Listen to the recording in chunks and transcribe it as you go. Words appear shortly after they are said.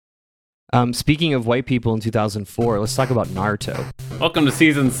Speaking of white people in 2004, let's talk about Naruto. Welcome to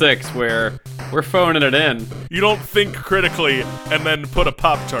Season 6, where we're phoning it in. You don't think critically and then put a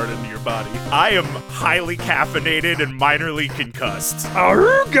Pop-Tart into your body. I am highly caffeinated and minorly concussed.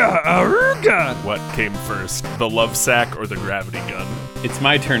 Aruga! What came first, the love sack or the gravity gun? It's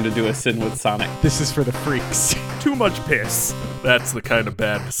my turn to do a sin with Sonic. This is for the freaks. Too much piss. That's the kind of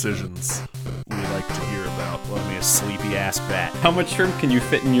bad decisions we like to hear about. Love me a sleepy-ass bat. How much shrimp can you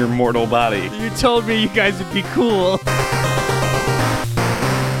fit in your mortal body? You told me you guys would be cool.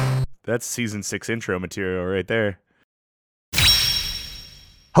 That's Season 6 intro material right there.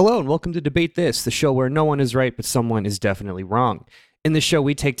 Hello and welcome to Debate This, the show where no one is right but someone is definitely wrong. In this show,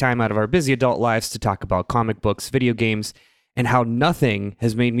 we take time out of our busy adult lives to talk about comic books, video games, and how nothing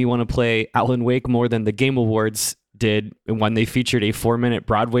has made me want to play Alan Wake more than the Game Awards did when they featured a 4-minute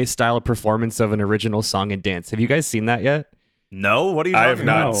Broadway-style performance of an original song and dance. Have you guys seen that yet? No? What are you I talking have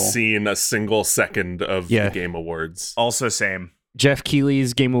not No. seen a single second of Yeah. the Game Awards. Also same. Jeff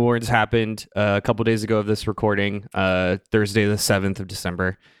Keighley's Game Awards happened a couple days ago of this recording, Thursday the 7th of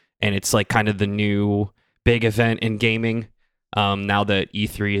December, and it's like kind of the new big event in gaming. Now that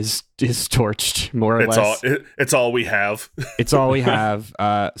E3 is torched more or less. It's all we have. It's all we have.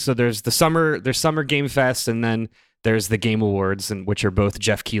 So there's Summer Game Fest, and then there's the Game Awards, and which are both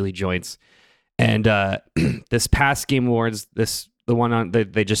Jeff Keighley joints. And this past Game Awards, the one on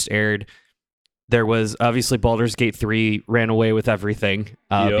that they just aired, there was obviously Baldur's Gate 3 ran away with everything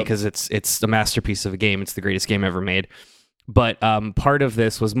because it's a masterpiece of a game. It's the greatest game ever made. But part of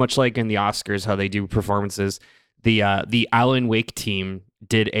this was much like in the Oscars, how they do performances. The Alan Wake team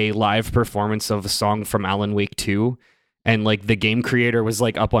did a live performance of a song from Alan Wake 2, and like the game creator was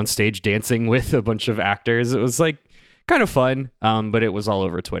like up on stage dancing with a bunch of actors. It was like kind of fun, but it was all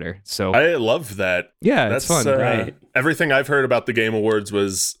over Twitter. So I love that. yeah, That's it's fun. right. Everything I've heard about the Game Awards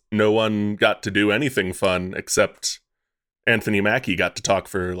was no one got to do anything fun except Anthony Mackie got to talk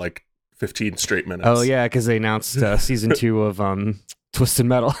for like 15 straight minutes. Oh yeah, because they announced season 2 of Twisted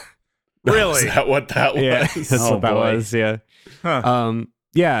Metal. Really? Is that what that was? Yeah, that's Oh, what that boy. was. Yeah. Huh.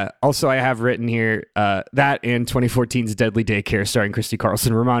 Yeah. Also, I have written here that and 2014's Deadly Daycare, starring Christy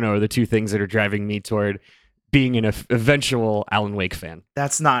Carlson Romano, are the two things that are driving me toward being an eventual Alan Wake fan.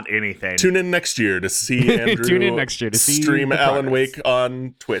 That's not anything. Tune in next year to see Andrew Tune in next year to see stream the Alan progress. Wake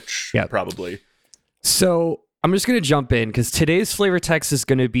on Twitch. Yep. Probably. So I'm just going to jump in because today's flavor text is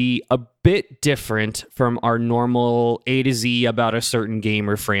going to be a bit different from our normal A to Z about a certain game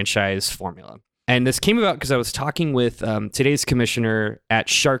or franchise formula. And this came about because I was talking with today's commissioner at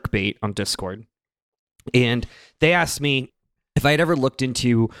Sharkbait on Discord. And they asked me if I had ever looked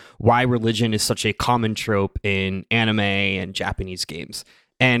into why religion is such a common trope in anime and Japanese games.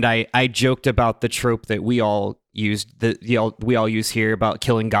 And I joked about the trope that we all used, we all use here about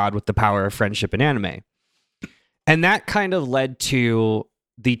killing God with the power of friendship in anime. And that kind of led to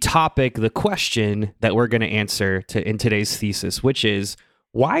the topic, the question that we're going to answer in today's thesis, which is,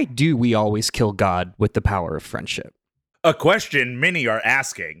 why do we always kill God with the power of friendship? A question many are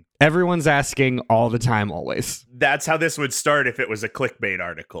asking. Everyone's asking all the time, always. That's how this would start if it was a clickbait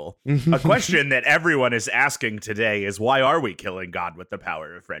article. A question that everyone is asking today is, why are we killing God with the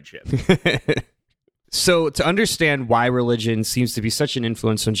power of friendship? So to understand why religion seems to be such an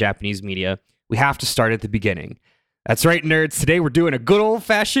influence on Japanese media, we have to start at the beginning. That's right, nerds. Today we're doing a good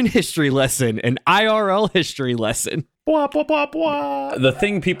old-fashioned history lesson, an IRL history lesson. Blah, blah, blah, blah. The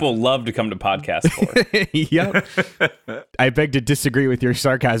thing people love to come to podcasts for. Yep. I beg to disagree with your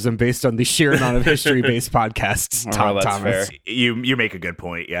sarcasm based on the sheer amount of history-based podcasts, Oh, that's Thomas. fair. You make a good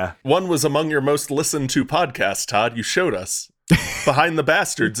point, yeah. One was among your most listened to podcasts, Todd. You showed us. Behind the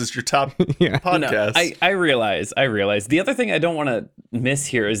Bastards is your top Yeah. podcast. No, I realize. The other thing I don't want to miss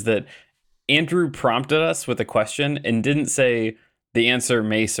here is that Andrew prompted us with a question and didn't say the answer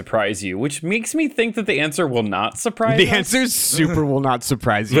may surprise you, which makes me think that the answer will not surprise The us. answer's super will not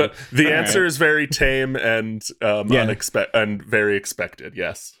surprise you. The answer is very tame and and very expected.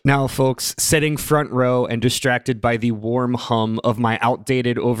 Yes. Now, folks, sitting front row and distracted by the warm hum of my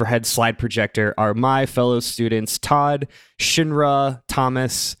outdated overhead slide projector are my fellow students, Todd, Shinra,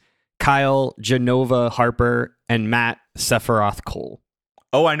 Thomas, Kyle, Genova, Harper, and Matt Sephiroth Cole.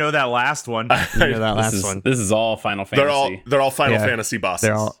 Oh, I know that last one. You know that last one. This is all Final Fantasy. They're all Final Yeah. Fantasy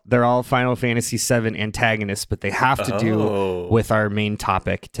bosses. They're all Final Fantasy VII antagonists, but they have to do with our main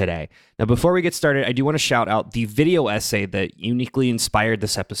topic today. Now, before we get started, I do want to shout out the video essay that uniquely inspired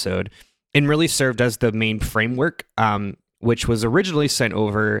this episode and really served as the main framework, which was originally sent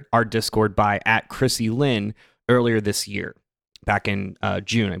over our Discord by @ChrissyLynn earlier this year, back in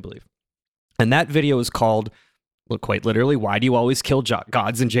June, I believe. And that video is called look, quite literally, why do you always kill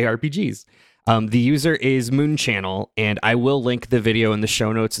gods in JRPGs? The user is Moon Channel, and I will link the video in the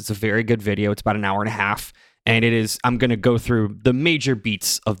show notes. It's a very good video. It's about an hour and a half, and I'm going to go through the major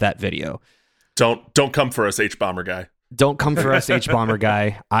beats of that video. Don't come for us, H-Bomber guy. Don't come for us, H-Bomber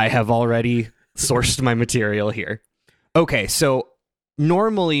guy. I have already sourced my material here. Okay, so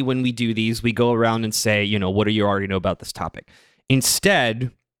normally when we do these, we go around and say, what do you already know about this topic?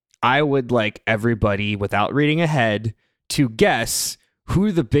 Instead, I would like everybody, without reading ahead, to guess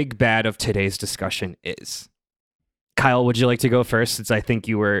who the big bad of today's discussion is. Kyle, would you like to go first? Since I think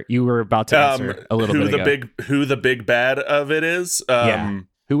you were about to answer a little bit ago. Who the big bad of it is?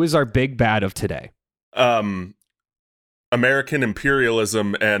 Who is our big bad of today? American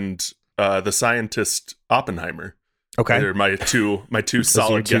imperialism and the scientist Oppenheimer. Okay, they're my two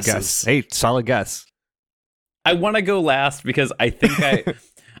solid guesses. Hey, solid guess. I want to go last because I think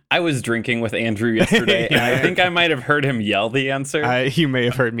I was drinking with Andrew yesterday, and I think I might have heard him yell the answer. You may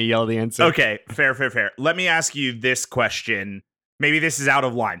have heard me yell the answer. Okay, fair. Let me ask you this question. Maybe this is out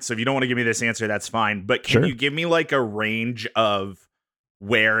of line, so if you don't want to give me this answer, that's fine. But can you give me like a range of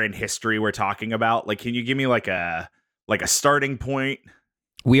where in history we're talking about? Like, can you give me like a starting point?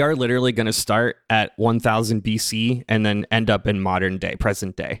 We are literally going to start at 1000 BC and then end up in modern day,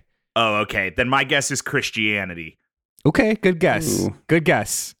 present day. Oh, okay. Then my guess is Christianity. Okay, good guess. Ooh. Good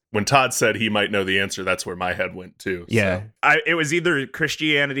guess. When Todd said he might know the answer, that's where my head went too. Yeah. So. It was either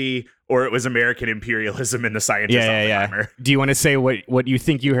Christianity or it was American imperialism in the scientist Oppenheimer. Yeah. Do you want to say what you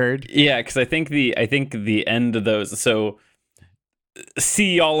think you heard? Yeah, because I think the end of those. So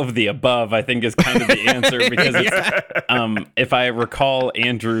see all of the above, I think, is kind of the answer because it's, if I recall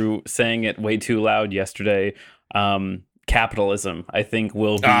Andrew saying it way too loud yesterday, capitalism, I think,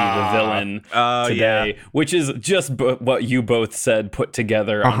 will be the villain today, which is just what you both said put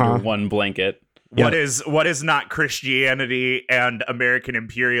together under one blanket. What is not Christianity and American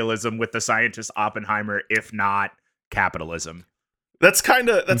imperialism with the scientist Oppenheimer, if not capitalism? That's kind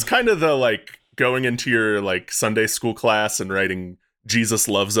of the like going into your like Sunday school class and writing Jesus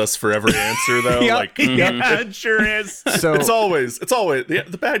loves us for every answer though. It sure is. So it's always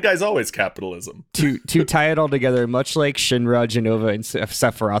the bad guy's always capitalism. To tie it all together, much like Shinra, Genova, and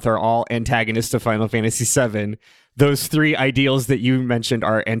Sephiroth are all antagonists to Final Fantasy VII, those three ideals that you mentioned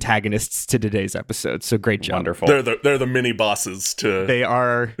are antagonists to today's episode. So great job. Wonderful. They're the mini bosses They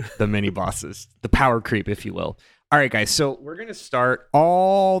are the mini bosses. The power creep, if you will. All right, guys. So we're gonna start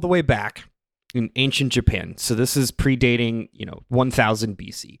all the way back in ancient Japan. So this is predating, 1000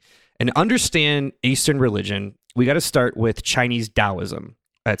 BC. And understand Eastern religion, we got to start with Chinese Taoism.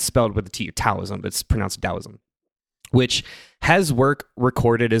 It's spelled with a T, Taoism, but it's pronounced Taoism, which has work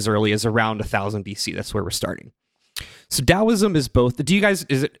recorded as early as around 1000 BC. That's where we're starting. So Taoism is both. Any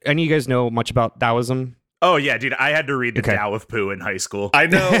of you guys know much about Taoism? Oh yeah, dude! I had to read the Tao of Pooh in high school. I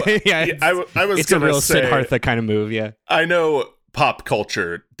know. I was. It's a real Siddhartha kind of move. Yeah. I know pop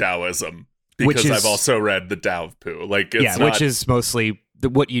culture Taoism. Because I've also read the Tao of Pooh. Which is mostly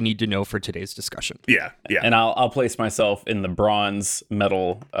what you need to know for today's discussion. Yeah. And I'll place myself in the bronze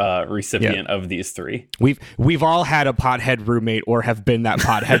medal recipient of these three. We've all had a pothead roommate or have been that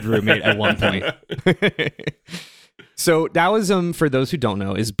pothead roommate at one point. So Taoism, for those who don't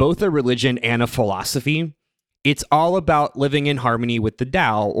know, is both a religion and a philosophy. It's all about living in harmony with the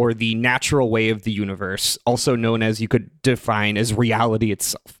Tao, or the natural way of the universe, also known as, you could define as, reality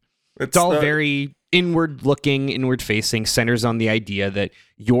itself. It's all very inward-looking, inward-facing, centers on the idea that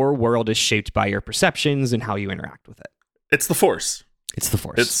your world is shaped by your perceptions and how you interact with it. It's the Force.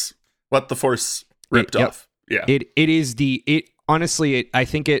 It's what the Force ripped off. Yeah. Honestly, I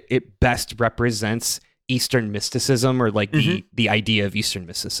think it best represents Eastern mysticism, or like the idea of Eastern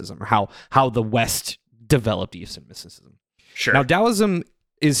mysticism, or how the West developed Eastern mysticism. Sure. Now, Taoism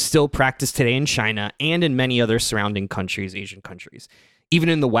is still practiced today in China and in many other surrounding countries, Asian countries. Even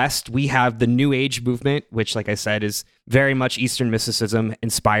in the West, we have the New Age movement, which, like I said, is very much Eastern mysticism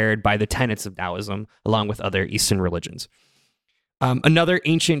inspired by the tenets of Taoism, along with other Eastern religions. Another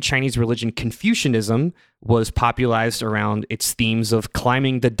ancient Chinese religion, Confucianism, was popularized around its themes of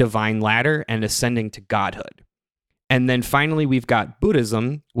climbing the divine ladder and ascending to godhood. And then finally, we've got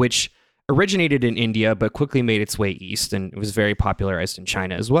Buddhism, which originated in India but quickly made its way east, and it was very popularized in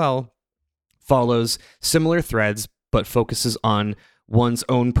China as well. Follows similar threads, but focuses on one's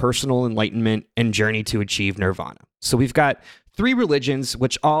own personal enlightenment and journey to achieve nirvana. So we've got three religions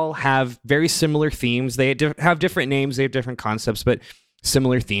which all have very similar themes. They have different names, they have different concepts, but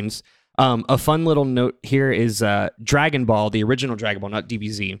similar themes. A fun little note here is Dragon Ball, the original Dragon Ball, not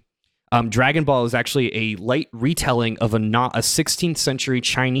DBZ. Dragon Ball is actually a light retelling of a 16th century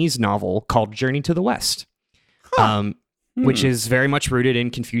Chinese novel called Journey to the West. which is very much rooted in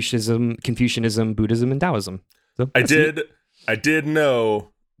Confucianism, Buddhism, and Taoism. So I did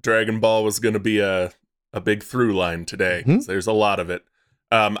know Dragon Ball was going to be a big through line today. 'Cause there's a lot of it.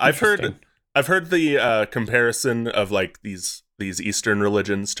 I've heard the comparison of like these Eastern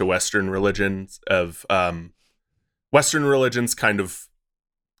religions to Western religions of Western religions kind of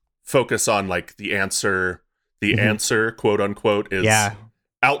focus on like the answer, quote unquote, is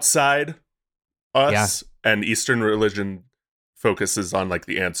outside us, and Eastern religion focuses on like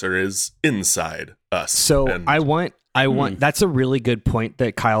the answer is inside us. So and I want that's a really good point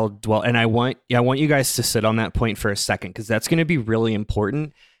that Kyle dwelt, and I want you guys to sit on that point for a second, because that's going to be really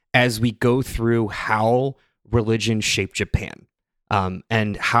important as we go through how religion shaped Japan,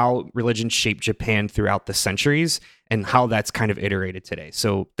 and how religion shaped Japan throughout the centuries, and how that's kind of iterated today.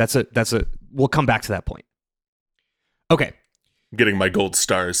 So we'll come back to that point. Okay. I'm getting my gold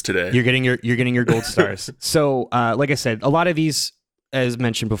stars today. You're getting your gold stars. So, like I said, a lot of these, as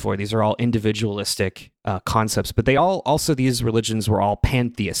mentioned before, these are all individualistic concepts, but these religions were all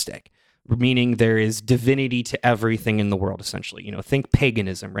pantheistic, meaning there is divinity to everything in the world, essentially. You know, think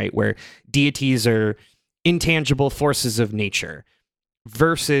paganism, right? Where deities are intangible forces of nature,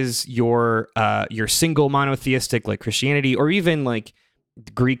 versus your single monotheistic like Christianity, or even like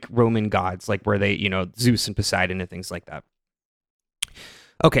Greek Roman gods, like where they, Zeus and Poseidon and things like that.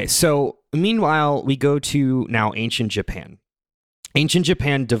 Okay, so meanwhile, we go to now ancient Japan. Ancient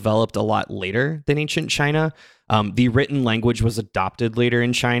Japan developed a lot later than ancient China. The written language was adopted later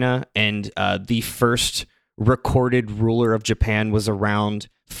in China, and the first recorded ruler of Japan was around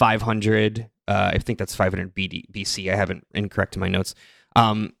 500. I think that's 500 BC. I haven't incorrect in my notes.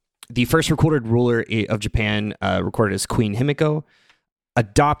 The first recorded ruler of Japan, recorded as Queen Himiko,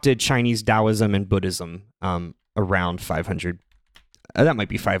 adopted Chinese Taoism and Buddhism around 500. That might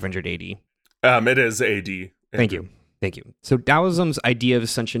be 580. It is AD. Thank you. So Taoism's idea of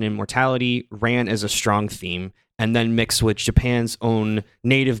ascension and immortality ran as a strong theme, and then mixed with Japan's own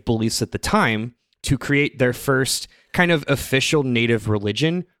native beliefs at the time to create their first kind of official native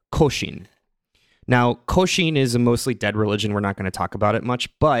religion, Koshin. Now, Koshin is a mostly dead religion. We're not going to talk about it much,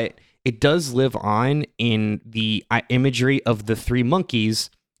 but it does live on in the imagery of the three monkeys: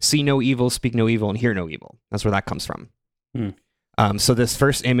 see no evil, speak no evil, and hear no evil. That's where that comes from. So this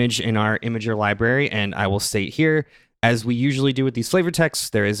first image in our imager library, and I will state here, as we usually do with these flavor texts,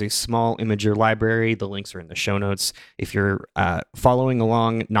 there is a small imager library. The links are in the show notes. If you're following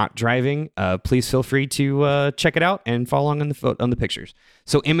along, not driving, please feel free to check it out and follow along on the pictures.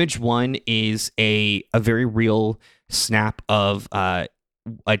 So image one is a very real snap of a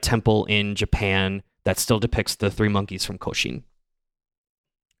temple in Japan that still depicts the three monkeys from Koshin.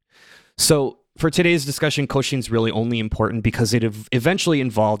 So for today's discussion, Koshin's really only important because it eventually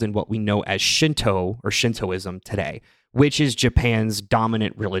involved in what we know as Shinto or Shintoism today, which is Japan's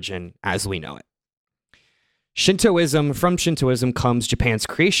dominant religion as we know it. From Shintoism comes Japan's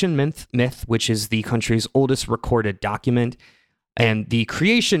creation myth, which is the country's oldest recorded document. And the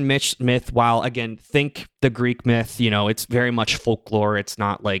creation myth, while again, think the Greek myth, it's very much folklore. It's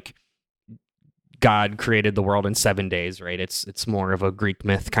not like God created the world in 7 days, right? It's more of a Greek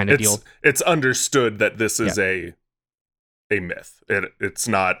myth kind of deal. It's understood that this is a myth.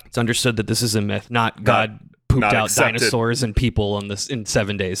 It's understood that this is a myth, not God pooped out accepted. Dinosaurs and people in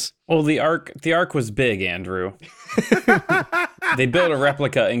 7 days. Well, the ark was big, Andrew. They built a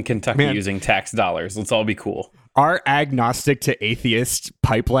replica in Kentucky using tax dollars. Let's all be cool. Our agnostic to atheist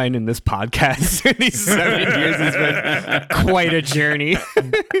pipeline in this podcast in these 7 years has been quite a journey.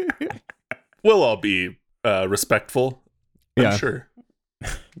 We'll all be respectful, I'm sure.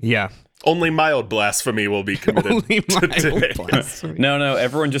 Yeah. Only mild blasphemy will be committed today. Blasphemy. No,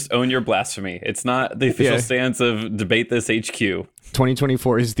 everyone just own your blasphemy. It's not the official stance of Debate This HQ.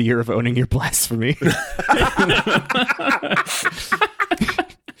 2024 is the year of owning your blasphemy.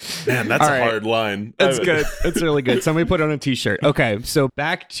 Man, that's a hard line. That's good. That's really good. Somebody put it on a t-shirt. Okay, so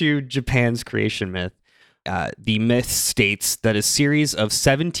back to Japan's creation myth. The myth states that a series of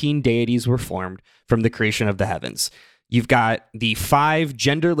 17 deities were formed from the creation of the heavens. You've got the 5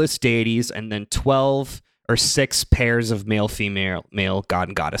 genderless deities and then 12 or 6 pairs of male god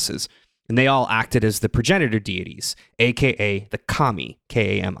and goddesses. And they all acted as the progenitor deities, aka the kami,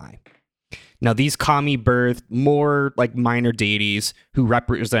 Kami. Now, these kami birthed more like minor deities who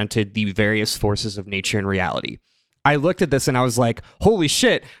represented the various forces of nature and reality. I looked at this and I was like, holy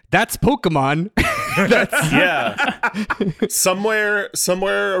shit, that's Pokemon.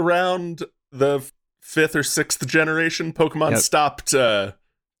 Somewhere around the 5th or 6th generation, Pokemon stopped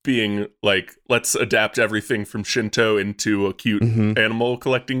being like, let's adapt everything from Shinto into a cute animal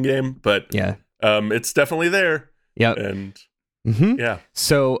collecting game. But it's definitely there. Yep. And yeah.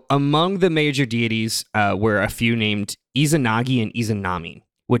 So among the major deities were a few named Izanagi and Izanami,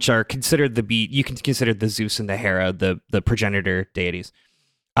 which are considered you can consider the Zeus and the Hera, the progenitor deities.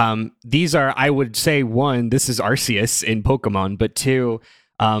 These are, I would say, one, this is Arceus in Pokemon, but two,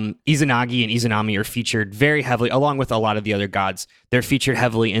 Izanagi and Izanami are featured very heavily, along with a lot of the other gods. They're featured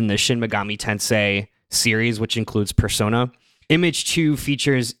heavily in the Shin Megami Tensei series, which includes Persona. Image 2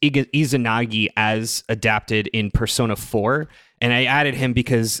 features Izanagi as adapted in Persona 4, and I added him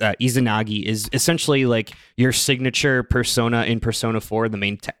because Izanagi is essentially like your signature persona in Persona 4, the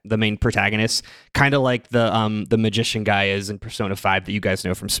main protagonist, kind of like the magician guy is in Persona 5 that you guys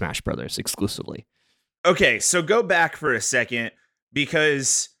know from Smash Brothers exclusively. Okay, so go back for a second,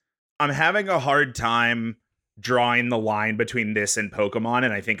 because I'm having a hard time drawing the line between this and Pokemon,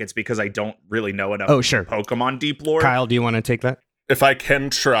 and I think it's because I don't really know enough Pokemon deep lore. Kyle, do you want to take that? If I can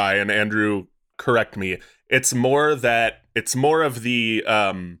try, and Andrew, correct me, it's more of the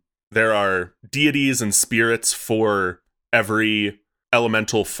there are deities and spirits for every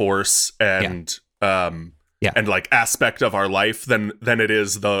elemental force and and like aspect of our life than it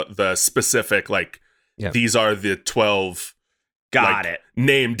is the specific these are the 12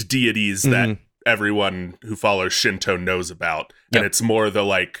 named deities that everyone who follows Shinto knows about. And it's more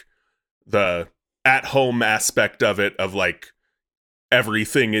the at home aspect of it, of like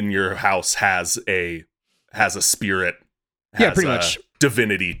everything in your house has a spirit, has pretty much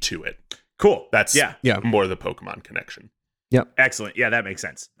divinity to it. Cool. That's more the Pokemon connection. Yep. Excellent. Yeah, that makes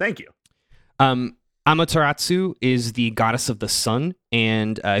sense. Thank you. Amaterasu is the goddess of the sun,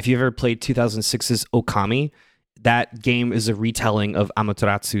 and if you ever played 2006's Okami, that game is a retelling of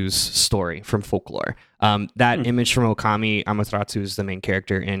Amaterasu's story from folklore. That image from Okami, Amaterasu is the main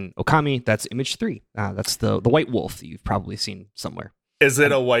character in Okami. That's image 3. That's the white wolf that you've probably seen somewhere. Is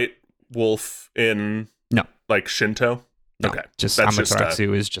it a white wolf in like Shinto? No, okay, just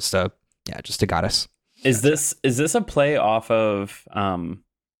Amaterasu is just a goddess. Is this a play off of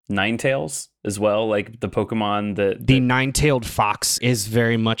Ninetales as well, like the Pokemon that the nine-tailed fox is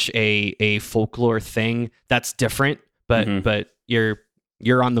very much a folklore thing that's different, but you're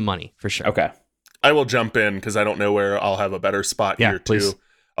on the money for sure. Okay, I will jump in because I don't know where I'll have a better spot here please. too.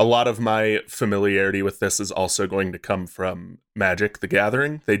 A lot of my familiarity with this is also going to come from Magic: The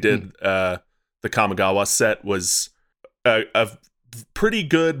Gathering. They did the Kamigawa set was a pretty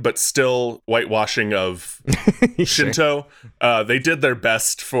good but still whitewashing of Shinto. They did their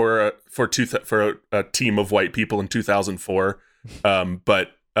best for a team of white people in 2004,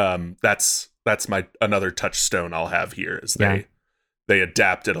 but that's my another touchstone I'll have here is they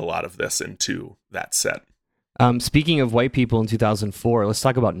adapted a lot of this into that set. Speaking of white people in 2004, let's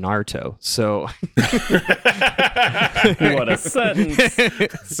talk about Naruto. So, what a sentence!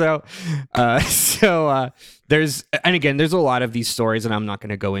 So there's a lot of these stories, and I'm not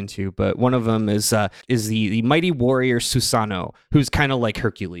going to go into, but one of them is the mighty warrior Susanoo, who's kind of like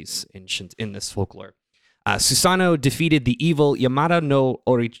Hercules in this folklore. Susanoo defeated the evil Yamada no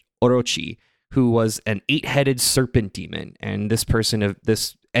Orochi, who was an 8-headed serpent demon, and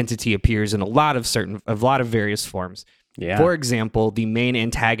this entity appears in a lot of various forms. Yeah. For example, the main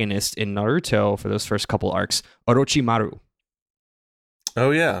antagonist in Naruto for those first couple arcs, Orochimaru.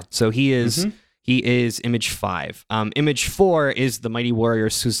 Oh yeah. So he is image 5. Image 4 is the mighty warrior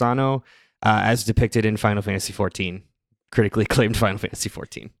Susanoo, as depicted in Final Fantasy XIV, critically acclaimed Final Fantasy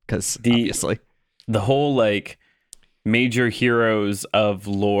XIV, because obviously the whole like major heroes of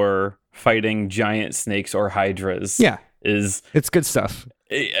lore fighting giant snakes or hydras. Yeah. It's good stuff.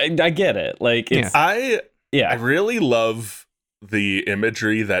 I get it. Like it's I really love the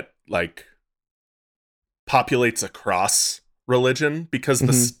imagery that like populates across religion, because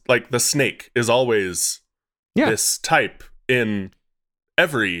the snake is always this type in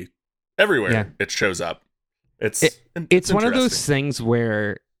everywhere it shows up. It's one of those things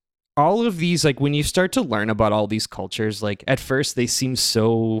where all of these, like when you start to learn about all these cultures, like at first they seem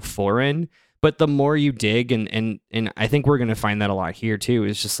so foreign, but the more you dig, and I think we're going to find that a lot here too,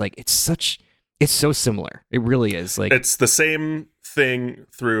 is just like, it's so similar. It really is. Like it's the same thing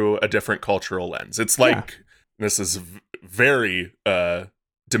through a different cultural lens. It's like, this is very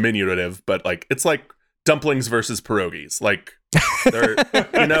diminutive, but like, it's like dumplings versus pierogies. Like they're,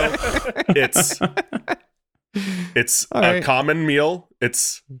 it's a common meal.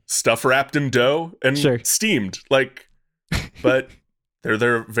 It's stuff wrapped in dough and steamed, like, but they're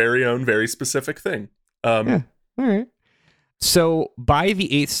their very own, very specific thing. All right. So by the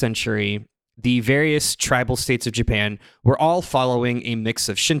 8th century, the various tribal states of Japan were all following a mix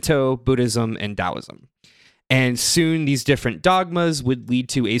of Shinto, Buddhism, and Taoism. And soon these different dogmas would lead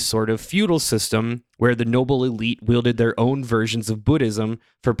to a sort of feudal system where the noble elite wielded their own versions of Buddhism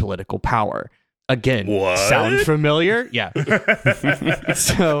for political power. Again, sound familiar? Yeah.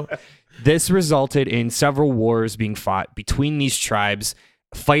 So this resulted in several wars being fought between these tribes,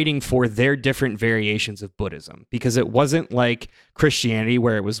 fighting for their different variations of Buddhism, because it wasn't like Christianity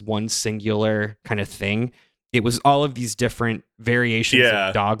where it was one singular kind of thing. It was all of these different variations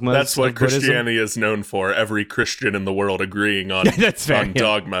of dogmas. That's what Christianity is known for. Every Christian in the world agreeing on, that's fair, on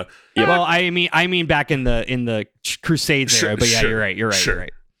dogma. Yeah. Well, I mean back in the Crusades era, but yeah, you're right. You're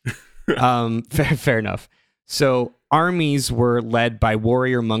right. Fair enough. So armies were led by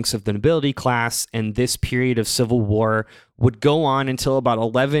warrior monks of the nobility class, and this period of civil war would go on until about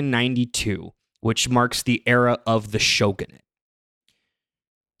 1192, which marks the era of the shogunate.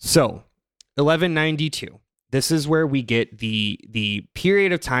 So 1192. This is where we get the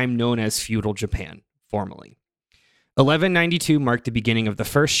period of time known as feudal Japan, formally. 1192 marked the beginning of the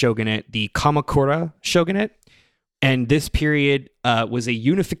first shogunate, the Kamakura shogunate, and this period was a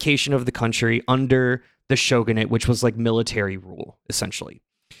unification of the country under the shogunate, which was like military rule, essentially.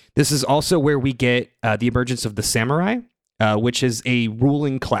 This is also where we get the emergence of the samurai, which is a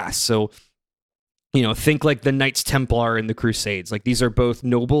ruling class. So, think like the Knights Templar in the Crusades. Like these are both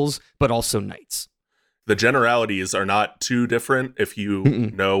nobles, but also knights. The generalities are not too different if you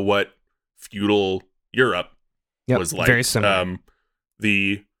know what feudal Europe was like. Very similar.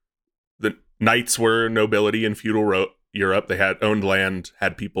 The knights were nobility in feudal Europe. They had owned land,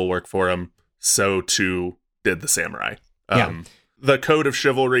 had people work for them. So too did the samurai. The code of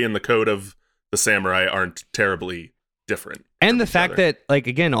chivalry and the code of the samurai aren't terribly different. And the fact that, like,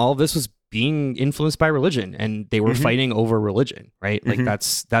 again, all of this was being influenced by religion, and they were fighting over religion, right? Like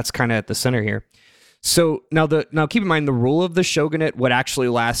that's kind of at the center here. So now keep in mind the rule of the shogunate would actually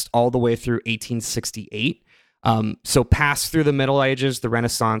last all the way through 1868. So past through the Middle Ages, the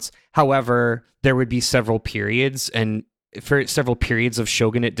Renaissance. However, there would be several periods of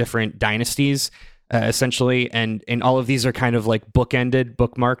shogunate, different dynasties, essentially, and all of these are kind of like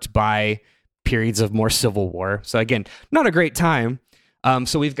bookmarked by periods of more civil war. So again, not a great time.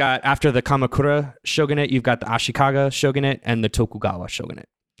 So we've got, after the Kamakura shogunate, you've got the Ashikaga shogunate and the Tokugawa shogunate,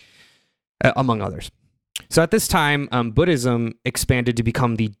 among others. So at this time, Buddhism expanded to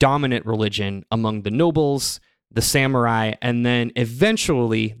become the dominant religion among the nobles, the samurai, and then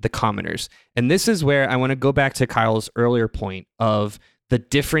eventually the commoners. And this is where I want to go back to Kyle's earlier point of the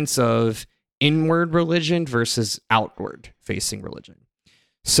difference of inward religion versus outward facing religion.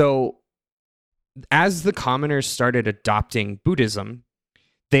 So as the commoners started adopting Buddhism,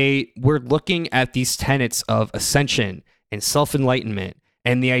 they were looking at these tenets of ascension and self-enlightenment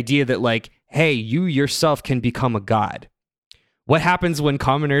and the idea that, like, hey, you yourself can become a god. What happens when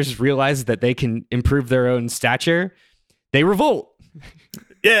commoners realize that they can improve their own stature? They revolt.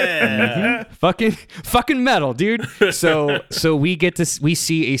 Yeah. Fucking metal, dude. So we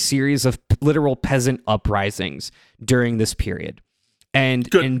see a series of literal peasant uprisings during this period. And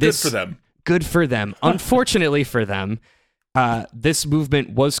good for them. Good for them. Unfortunately for them, this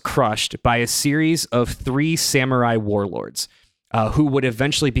movement was crushed by a series of 3 samurai warlords who would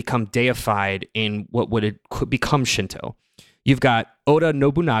eventually become deified in what would become Shinto. You've got Oda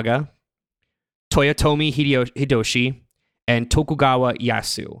Nobunaga, Toyotomi Hideyoshi, and Tokugawa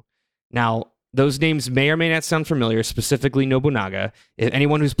Ieyasu. Now, those names may or may not sound familiar, specifically Nobunaga. If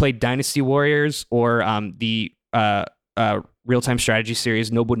anyone who's played Dynasty Warriors or the real-time strategy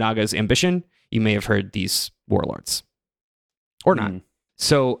series Nobunaga's Ambition, you may have heard these warlords. Or not.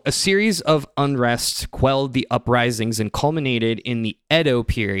 So a series of unrest quelled the uprisings and culminated in the Edo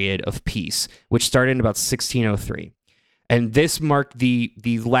period of peace, which started in about 1603. And this marked the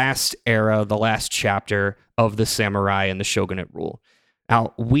last era, the last chapter of the samurai and the shogunate rule.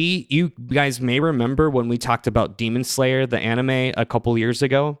 Now, you guys may remember when we talked about Demon Slayer, the anime, a couple years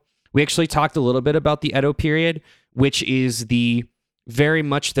ago. We actually talked a little bit about the Edo period, which is very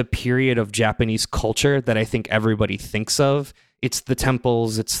much the period of Japanese culture that I think everybody thinks of. It's the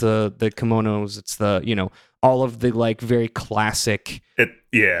temples, it's the kimonos, it's the, all of the like very classic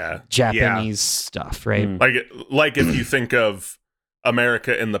Japanese stuff, right? Like if you think of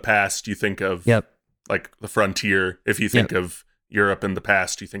America in the past, you think of like the frontier. If you think of Europe in the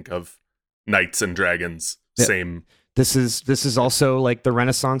past, you think of knights and dragons. Same. This is also like the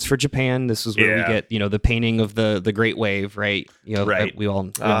Renaissance for Japan. This is where we get, the painting of the Great Wave, right? Right. We all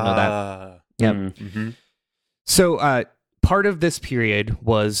know that. Yeah. Mm-hmm. So part of this period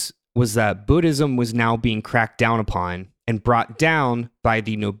was that Buddhism was now being cracked down upon and brought down by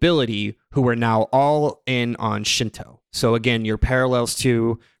the nobility, who were now all in on Shinto. So again, your parallels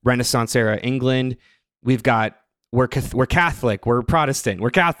to Renaissance era England, we're Catholic, we're Protestant, we're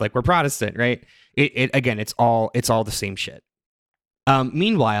Catholic, we're Protestant, right? Again, it's all the same shit.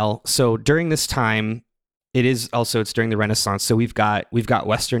 Meanwhile, so during this time, it's during the Renaissance. So we've got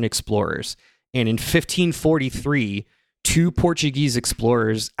Western explorers, and in 1543, 2 Portuguese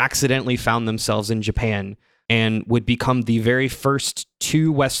explorers accidentally found themselves in Japan and would become the very first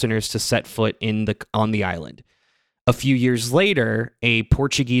 2 Westerners to set foot on the island. A few years later, a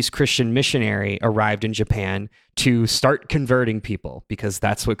Portuguese Christian missionary arrived in Japan to start converting people, because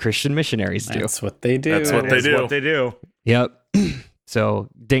that's what Christian missionaries do. That's what they do. That's what they do. Yep. So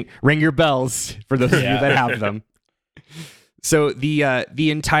ring your bells for those of you that have them. So the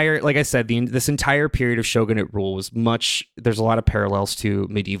entire, like I said, this entire period of shogunate rule was there's a lot of parallels to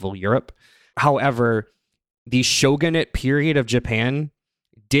medieval Europe. However, the shogunate period of Japan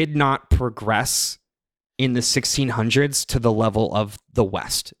did not progress in the 1600s to the level of the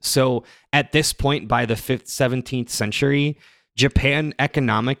West. So at this point, by the 17th century, Japan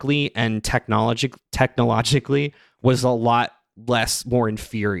economically and technologically was a lot more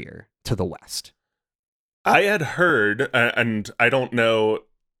inferior to the West. I had heard, and I don't know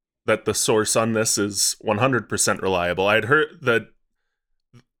that the source on this is 100% reliable. I'd heard that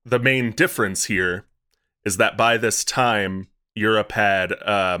the main difference here is that by this time, Europe had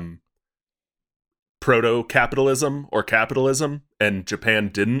proto-capitalism or capitalism, and Japan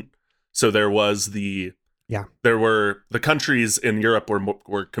didn't. So there was the countries in Europe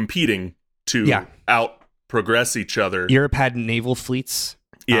were competing to out-progress each other. Europe had naval fleets.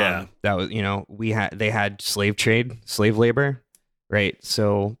 Yeah. That was, they had slave labor, right?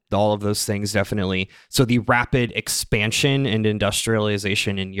 So all of those things definitely. So the rapid expansion and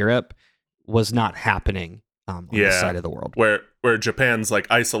industrialization in Europe was not happening on this side of the world. Where Japan's like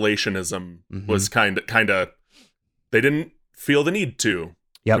isolationism was kind of they didn't feel the need to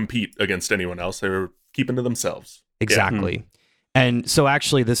compete against anyone else. They were keeping to themselves. Exactly. Yeah. And so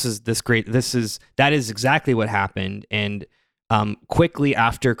actually that is exactly what happened. And quickly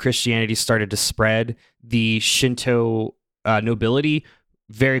after Christianity started to spread, the Shinto nobility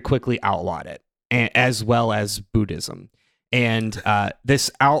very quickly outlawed it, as well as Buddhism. And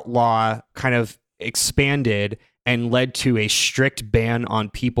this outlaw kind of expanded and led to a strict ban on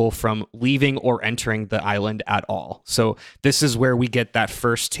people from leaving or entering the island at all. So this is where we get that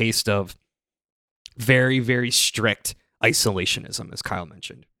first taste of very, very strict isolationism, as Kyle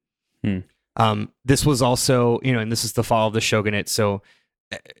mentioned. This was also, and this is the fall of the shogunate. So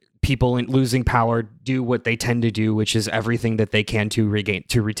people losing power do what they tend to do, which is everything that they can to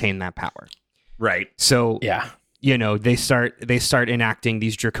retain that power. Right. So they start enacting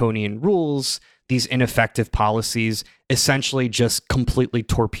these draconian rules, these ineffective policies, essentially just completely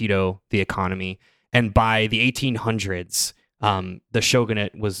torpedo the economy. And by the 1800s, the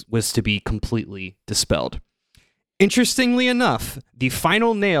shogunate was to be completely dispelled. Interestingly enough, the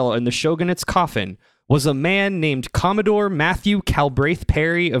final nail in the shogunate's coffin was a man named Commodore Matthew Calbraith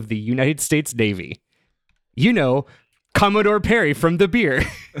Perry of the United States Navy. Commodore Perry from the beer.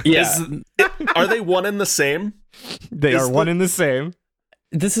 Yeah. Are they one and the same? They are one and the same.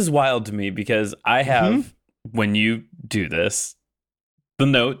 This is wild to me because I have, when you do this, the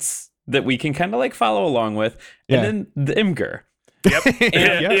notes that we can kind of like follow along with, and then the Imgur. Yep.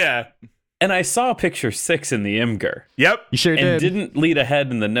 Yeah. And I saw picture 6 in the Imgur. Yep. You sure did. And didn't lead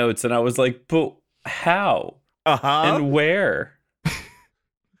ahead in the notes. And I was like, but how? And where?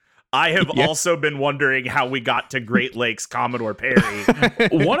 I have also been wondering how we got to Great Lakes Commodore Perry.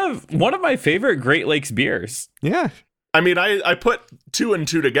 one of my favorite Great Lakes beers. Yeah. I mean, I put 2 and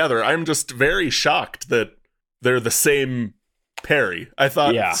 2 together. I'm just very shocked that they're the same Perry. I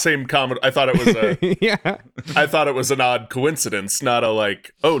thought same Commodore. I thought it was I thought it was an odd coincidence, not a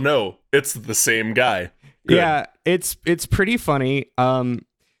like, oh no, it's the same guy. Good. Yeah, it's pretty funny.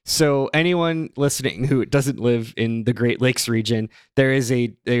 So anyone listening who doesn't live in the Great Lakes region, there is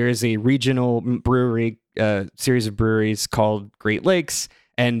a regional brewery, series of breweries called Great Lakes,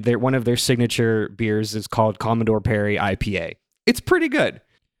 and one of their signature beers is called Commodore Perry IPA. It's pretty good.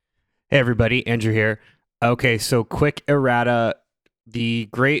 Hey everybody, Andrew here. Okay, so quick errata. The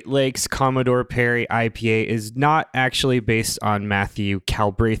Great Lakes Commodore Perry IPA is not actually based on Matthew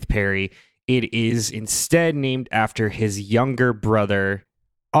Calbraith Perry. It is instead named after his younger brother,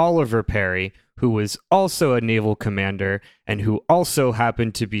 Oliver Perry, who was also a naval commander and who also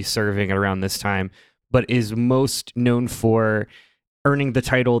happened to be serving around this time, but is most known for earning the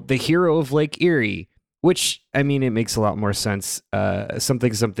title the Hero of Lake Erie, Which, I mean, it makes a lot more sense.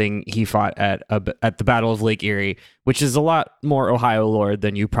 Something he fought at the Battle of Lake Erie, which is a lot more Ohio lore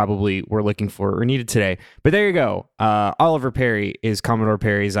than you probably were looking for or needed today. But there you go. Oliver Perry is Commodore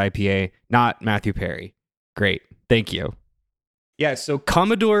Perry's IPA, not Matthew Perry. Great. Thank you. Yeah, so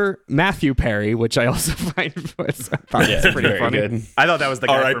Commodore Matthew Perry, which I also find was pretty funny. Good. I thought that was the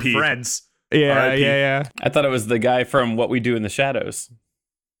guy from Friends. Yeah, yeah. I thought it was the guy from What We Do in the Shadows.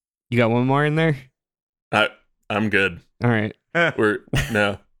 You got one more in there? I'm good. All right.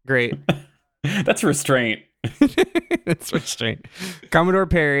 No. Great. That's restraint. That's restraint. Commodore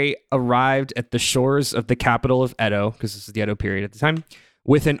Perry arrived at the shores of the capital of Edo, because this is the Edo period at the time,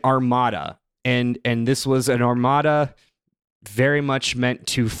 with an armada. And this was an armada very much meant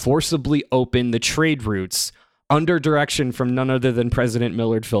to forcibly open the trade routes under direction from none other than President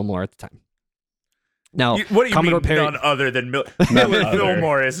Millard Fillmore at the time. Now, what do you Commodore mean Perry, none other than Millard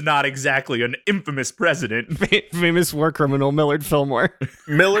Fillmore is not exactly an infamous president. Famous war criminal Millard Fillmore.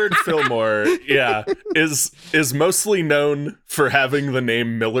 Millard Fillmore, yeah, is mostly known for having the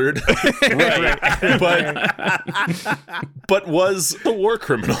name Millard, right? But was a war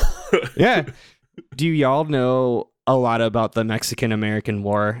criminal. Yeah. Do y'all know a lot about the Mexican-American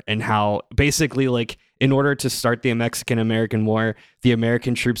War and how basically, like, in order to start the Mexican-American War, the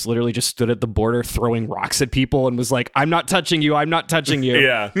American troops literally just stood at the border throwing rocks at people and was like, I'm not touching you. I'm not touching you.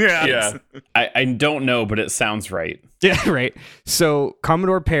 Yeah. I don't know, but it sounds right. Yeah, right. So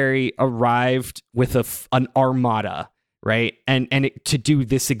Commodore Perry arrived with an armada, right? And to do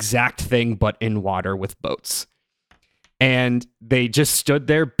this exact thing, but in water with boats. And they just stood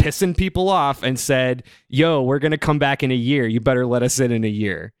there pissing people off and said, yo, we're going to come back in a year. You better let us in a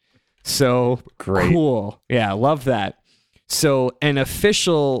year. So great. Cool. Yeah, love that. So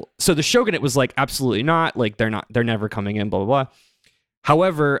the shogunate was like, absolutely not. Like, they're never coming in, blah, blah, blah.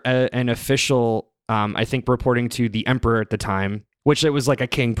 However, an official, I think reporting to the emperor at the time, which it was like a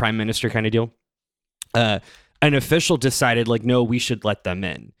king prime minister kind of deal, an official decided like, no, we should let them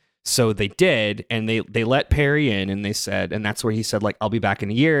in. So they did, and they let Perry in, and they said, and that's where he said, like, I'll be back in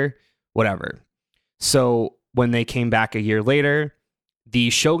a year, whatever. So when they came back a year later,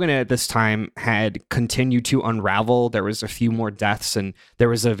 the shogunate at this time had continued to unravel. There was a few more deaths, and there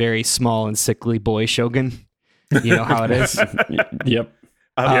was a very small and sickly boy shogun. You know how it is? Yep.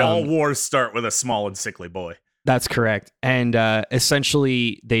 All wars start with a small and sickly boy. That's correct. And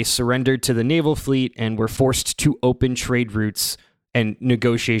essentially, they surrendered to the naval fleet and were forced to open trade routes and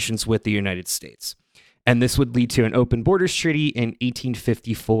negotiations with the United States. And this would lead to an open borders treaty in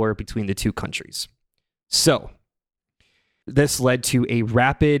 1854 between the two countries. So this led to a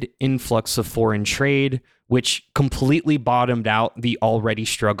rapid influx of foreign trade, which completely bottomed out the already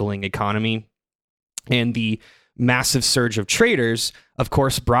struggling economy. And the massive surge of traders, of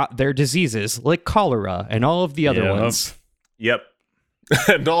course, brought their diseases like cholera and all of the other ones. Yep.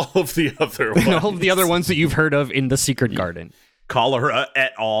 And all of the other ones. And all of the other ones that you've heard of in the Secret Garden. Cholera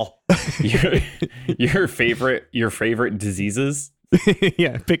et al. your favorite diseases.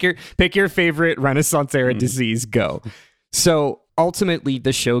 Yeah, pick your favorite Renaissance era disease. Go. So ultimately,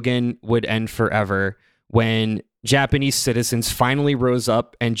 the shogun would end forever when Japanese citizens finally rose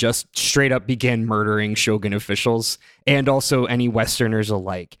up and just straight up began murdering shogun officials and also any Westerners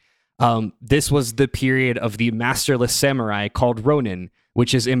alike. This was the period of the masterless samurai called Ronin,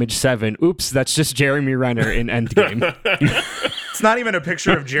 which is Image 7. Oops, that's just Jeremy Renner in Endgame. It's not even a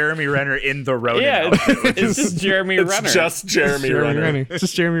picture of Jeremy Renner in the Ronin. Yeah, it's just Jeremy Renner. It's just Jeremy Renner. It's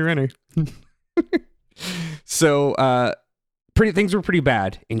just Jeremy Renner. So, things were pretty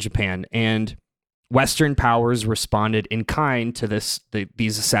bad in Japan, and Western powers responded in kind to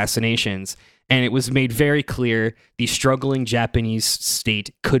these assassinations, and it was made very clear the struggling Japanese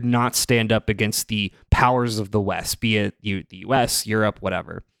state could not stand up against the powers of the West, be it the US, Europe,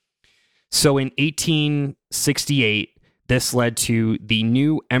 whatever. So in 1868, this led to the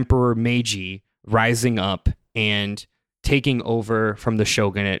new Emperor Meiji rising up and taking over from the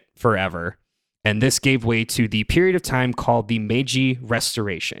shogunate forever. And this gave way to the period of time called the Meiji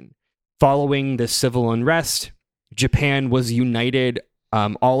Restoration. Following the civil unrest, Japan was united.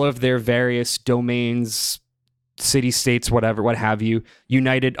 All of their various domains, city-states, whatever, what have you,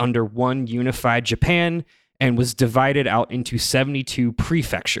 united under one unified Japan and was divided out into 72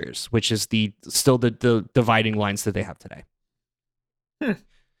 prefectures, which is still the dividing lines that they have today.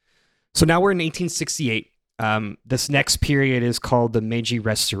 So now we're in 1868. This next period is called the Meiji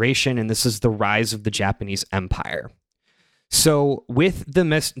Restoration, and this is the rise of the Japanese Empire. So with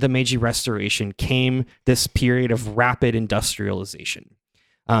the Meiji Restoration came this period of rapid industrialization.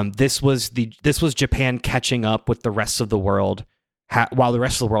 This was Japan catching up with the rest of the world, while the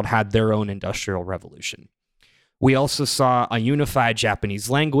rest of the world had their own industrial revolution. We also saw a unified Japanese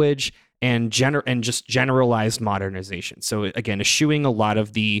language and just generalized modernization. So again, eschewing a lot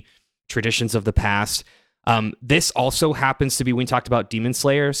of the traditions of the past. This also happens to be, when we talked about Demon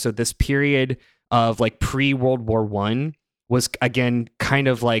Slayer, so this period of like pre-World War I was, again, kind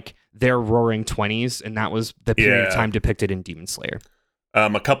of like their roaring 20s, and that was the period of time depicted in Demon Slayer.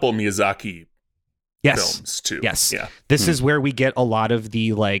 A couple Miyazaki films too. Yes. Yeah. This is where we get a lot of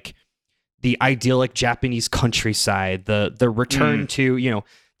the like the idyllic Japanese countryside, the return to,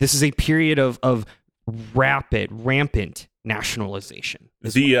 this is a period of rampant nationalization.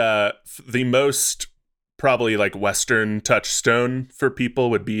 The most probably like Western touchstone for people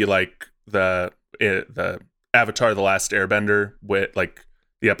would be like the Avatar: The Last Airbender, with like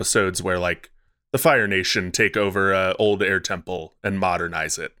the episodes where like the Fire Nation take over a old air temple and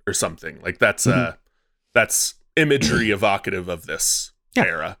modernize it or something. Like that's imagery evocative of this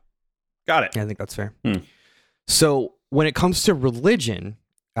era. Got it. Yeah, I think that's fair. So when it comes to religion,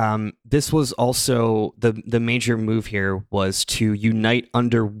 this was also the major move here was to unite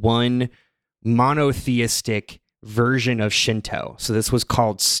under one monotheistic version of Shinto. So this was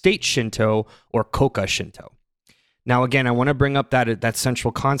called State Shinto or Koka Shinto. Now, again, I want to bring up that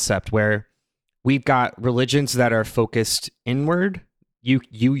central concept where we've got religions that are focused inward. You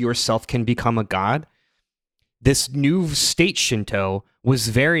yourself can become a god. This new State Shinto was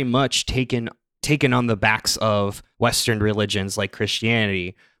very much taken on the backs of Western religions like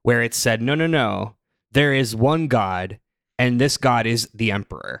Christianity, where it said, no, there is one God, and this God is the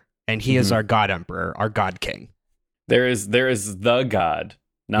emperor, and he is our God emperor, our God king. There is the God,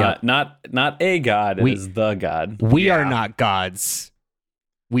 not a God. It is the God. We are not gods.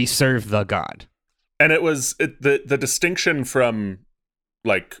 We serve the God. And it was the distinction from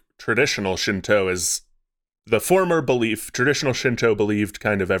like traditional Shinto is the former belief. Traditional Shinto believed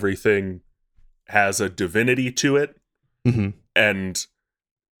kind of everything has a divinity to it, and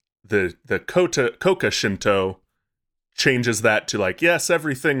the Koka Shinto changes that to like, yes,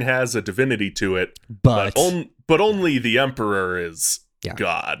 everything has a divinity to it, but only the emperor is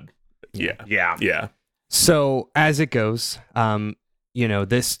God. Yeah. So as it goes,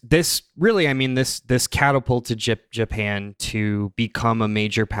 this really, I mean, this catapulted Japan to become a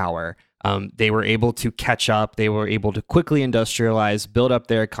major power. They were able to catch up. They were able to quickly industrialize, build up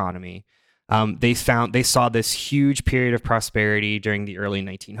their economy. They saw this huge period of prosperity during the early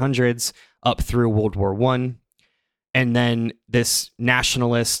 1900s up through World War I. And then this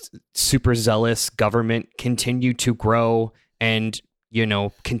nationalist, super zealous government continued to grow and,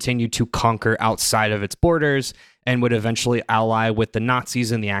 continue to conquer outside of its borders, and would eventually ally with the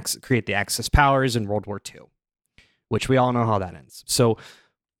Nazis and create the Axis powers in World War II, which we all know how that ends. So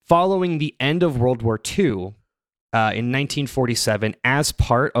following the end of World War II, in 1947, as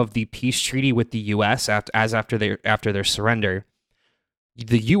part of the peace treaty with the U.S., after their surrender,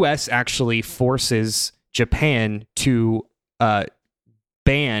 the U.S. actually forces Japan to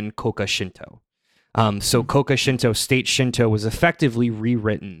ban Koka Shinto. So Koka Shinto, State Shinto, was effectively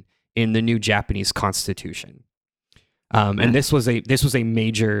rewritten in the new Japanese constitution. And this was a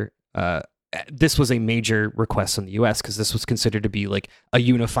major request from the U.S. because this was considered to be like a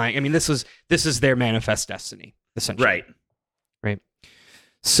unifying. I mean, this is their manifest destiny, essentially. Right.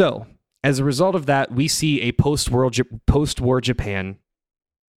 So as a result of that, we see a post-war Japan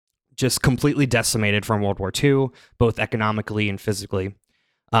just completely decimated from World War II, both economically and physically.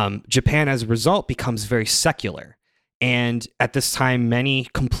 Japan, as a result, becomes very secular. And at this time, many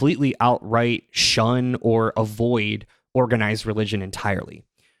completely outright shun or avoid organized religion entirely.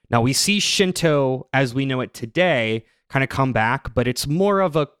 Now, we see Shinto, as we know it today, kind of come back, but it's more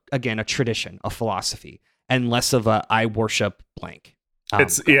of a tradition, a philosophy, and less of a I worship blank.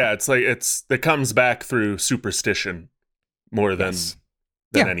 It comes back through superstition more than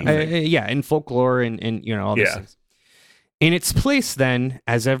anything. And folklore and all these things. In its place, then,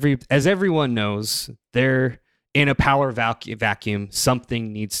 as everyone knows, they're in a power vacuum.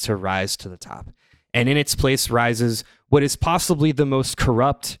 Something needs to rise to the top, and in its place rises what is possibly the most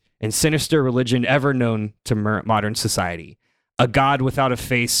corrupt and sinister religion ever known to modern society. A god without a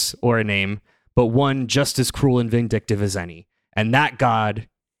face or a name, but one just as cruel and vindictive as any. And that god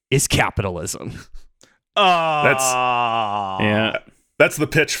is capitalism. That's the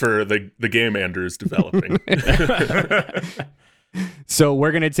pitch for the game Andrew's developing. So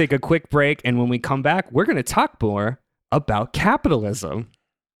we're going to take a quick break, and when we come back, we're going to talk more about capitalism.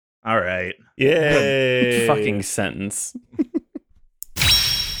 All right. Yay. Fucking sentence.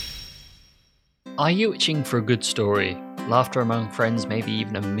 Are you itching for a good story? Laughter among friends, maybe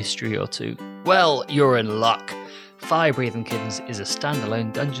even a mystery or two? Well, you're in luck. Fire Breathing Kittens is a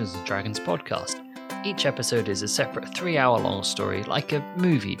standalone Dungeons & Dragons podcast. Each episode is a separate 3-hour-long story, like a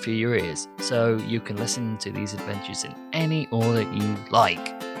movie for your ears, so you can listen to these adventures in any order you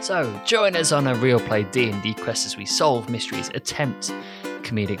like. So join us on a real play D&D quest as we solve mysteries, attempt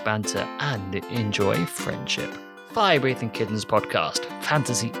comedic banter, and enjoy friendship. Fire Breathing Kittens podcast,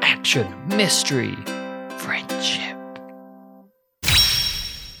 fantasy, action, mystery, friendship.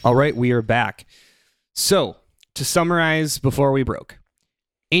 All right, we are back. So, to summarize before we broke,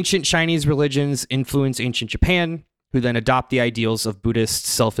 ancient Chinese religions influence ancient Japan, who then adopt the ideals of Buddhist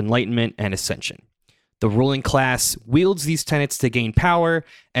self-enlightenment and ascension. The ruling class wields these tenets to gain power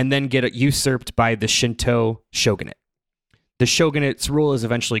and then get usurped by the Shinto shogunate. The shogunate's rule is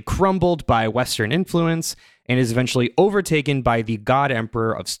eventually crumbled by Western influence and is eventually overtaken by the God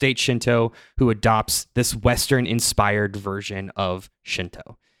Emperor of State Shinto, who adopts this Western-inspired version of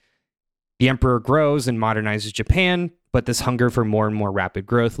Shinto. The emperor grows and modernizes Japan, but this hunger for more and more rapid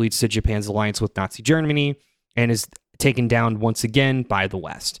growth leads to Japan's alliance with Nazi Germany and is taken down once again by the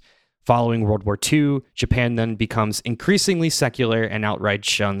West. Following World War II, Japan then becomes increasingly secular and outright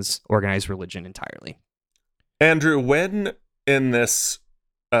shuns organized religion entirely. Andrew, when in this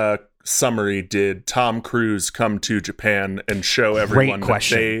summary did Tom Cruise come to Japan and show everyone that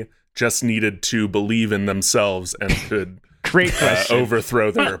they just needed to believe in themselves and could Great question. Overthrow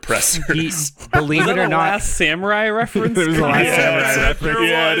their oppressors? Believe it or not, Last Samurai reference. There's a Last Samurai reference.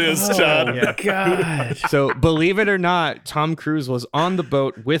 Yeah, it is, John. Oh, God. So, believe it or not, Tom Cruise was on the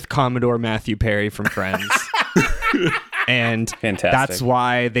boat with Commodore Matthew Perry from Friends. And Fantastic. that's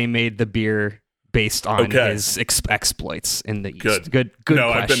why they made the beer based on his exploits in the East. Good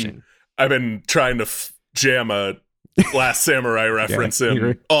question. I've been trying to jam a Last Samurai reference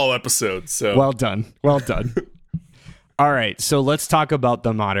in all episodes. So Well done. All right, so let's talk about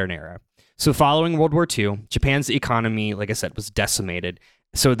the modern era. So following World War II, Japan's economy, like I said, was decimated.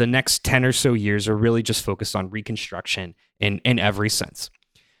 So the next 10 or so years are really just focused on reconstruction in every sense.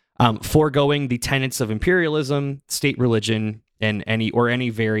 Foregoing the tenets of imperialism, state religion, and any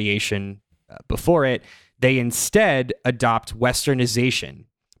variation before it, they instead adopt Westernization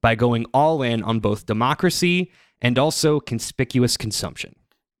by going all in on both democracy and also conspicuous consumption.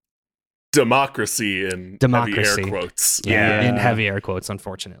 Democracy in heavy air quotes. Yeah, in heavy air quotes,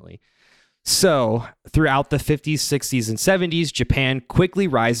 unfortunately. So, throughout the 50s, 60s, and 70s, Japan quickly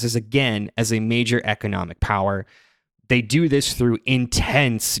rises again as a major economic power. They do this through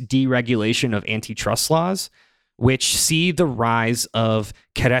intense deregulation of antitrust laws, which see the rise of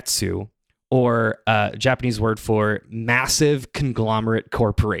keiretsu, or Japanese word for massive conglomerate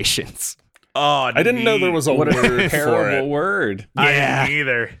corporations. Oh, I didn't know there was a word for Terrible it. word. I didn't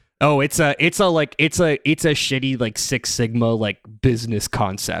either. Oh, it's a shitty like Six Sigma like business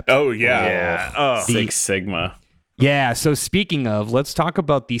concept. Oh yeah. Yeah. Oh. Six Sigma. Yeah, so speaking of, let's talk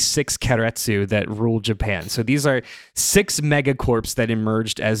about the 6 keiretsu that rule Japan. So these are 6 megacorps that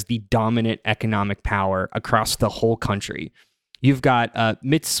emerged as the dominant economic power across the whole country. You've got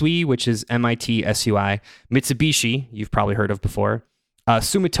Mitsui, which is MITSUI, Mitsubishi, you've probably heard of before,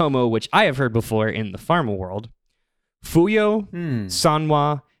 Sumitomo, which I have heard before in the pharma world, Fuyo,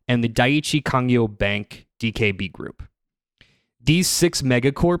 Sanwa, and the Daiichi Kangyo Bank DKB Group. These 6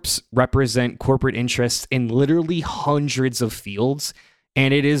 megacorps represent corporate interests in literally hundreds of fields,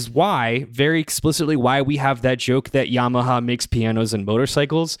 and it is why, very explicitly, why we have that joke that Yamaha makes pianos and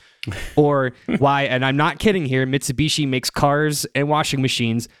motorcycles, or why, and I'm not kidding here, Mitsubishi makes cars and washing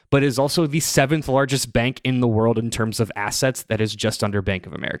machines, but is also the 7th largest bank in the world in terms of assets, that is just under Bank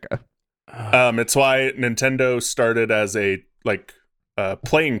of America. It's why Nintendo started as a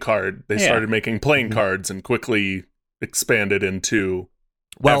playing card. They started making playing cards and quickly expanded into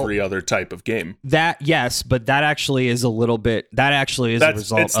every other type of game. That, yes, but that actually is a little bit, that actually is a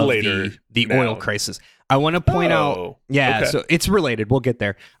result of the oil crisis. I want to point out, so it's related. We'll get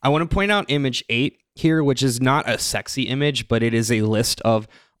there. I want to point out image 8 here, which is not a sexy image, but it is a list of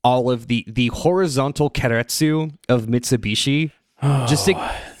all of the horizontal keiretsu of Mitsubishi. This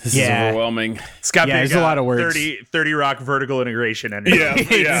is overwhelming. It's got there's a lot of words. 30 Rock vertical integration energy.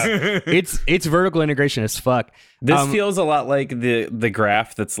 It's vertical integration as fuck. This feels a lot like the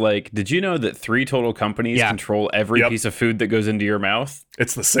graph that's like, did you know that 3 total companies control every piece of food that goes into your mouth?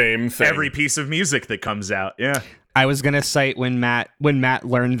 It's the same thing. Every piece of music that comes out. Yeah. I was gonna cite when Matt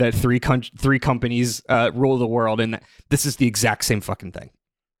learned that 3 companies rule the world, and this is the exact same fucking thing.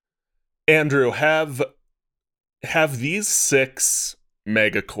 Andrew, have these 6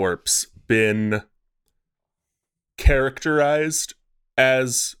 megacorps been characterized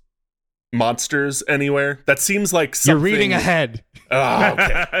as monsters anywhere? That seems like something... You're reading ahead. Oh,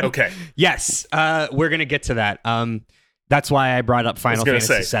 okay. Okay. Yes, we're gonna get to that. That's why I brought up Final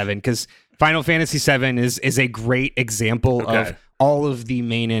Fantasy VII, because Final Fantasy VII is a great example of all of the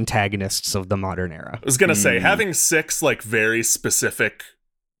main antagonists of the modern era. I was gonna say, having 6 like very specific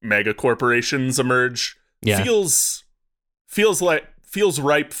mega corporations emerge feels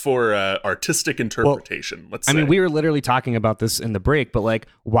ripe for artistic interpretation. Let's say. I mean, we were literally talking about this in the break, but like,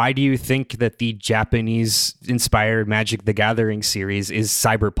 why do you think that the Japanese-inspired Magic the Gathering series is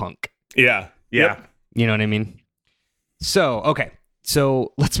cyberpunk? Yeah. Yep. You know what I mean? So, okay.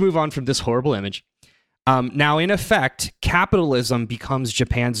 So let's move on from this horrible image. Now, in effect, capitalism becomes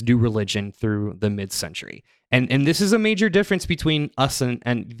Japan's new religion through the mid-century. And this is a major difference between us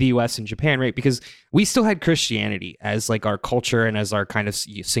and the US and Japan, right? Because we still had Christianity as like our culture and as our kind of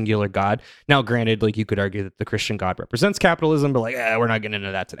singular God. Now, granted, like you could argue that the Christian God represents capitalism, but like, we're not getting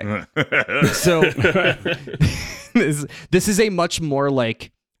into that today. So this is a much more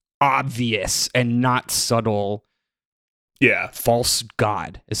like obvious and not subtle false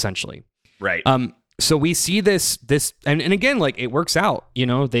God, essentially. Right. So we see this and again, like it works out, you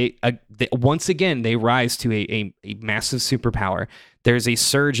know, they once again, they rise to a massive superpower. There's a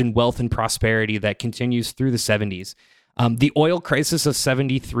surge in wealth and prosperity that continues through the 70s. The oil crisis of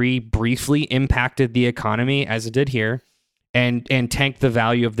 73 briefly impacted the economy, as it did here, and tanked the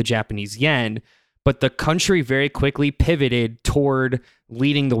value of the Japanese yen. But the country very quickly pivoted toward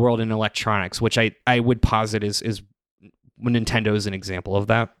leading the world in electronics, which I would posit is Nintendo is an example of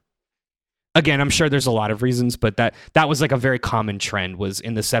that. Again, I'm sure there's a lot of reasons, but that was like a very common trend was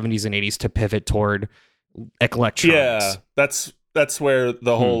in the 70s and 80s to pivot toward electronics. Yeah, that's where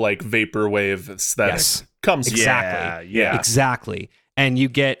the whole like vaporwave aesthetic comes from. Exactly. Yeah. Exactly. And you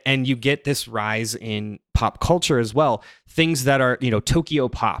get this rise in pop culture as well. Things that are, you know, Tokyo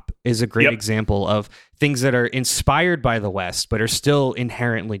Pop is a great example of things that are inspired by the West, but are still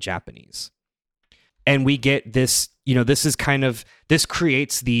inherently Japanese. And we get this, you know, this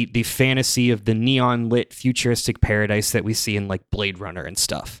creates the fantasy of the neon lit futuristic paradise that we see in like Blade Runner and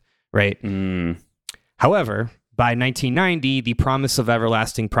stuff, right? However, by 1990, the promise of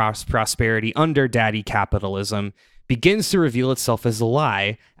everlasting prosperity under daddy capitalism begins to reveal itself as a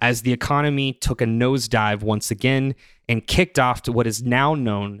lie as the economy took a nosedive once again and kicked off to what is now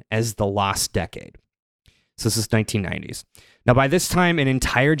known as the lost decade. So this is 1990s. Now, by this time, an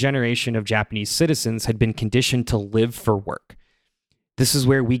entire generation of Japanese citizens had been conditioned to live for work. This is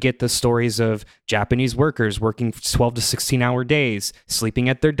where we get the stories of Japanese workers working 12 to 16-hour days, sleeping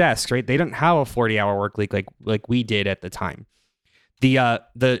at their desks, right? They didn't have a 40-hour work week like we did at the time.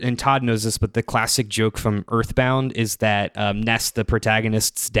 And Todd knows this, but the classic joke from Earthbound is that Ness, the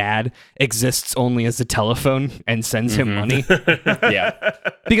protagonist's dad, exists only as a telephone and sends him money.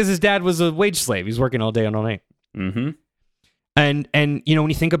 Because his dad was a wage slave. He's working all day and all night. Mm-hmm. And you know, when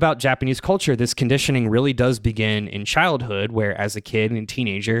you think about Japanese culture, this conditioning really does begin in childhood, where as a kid and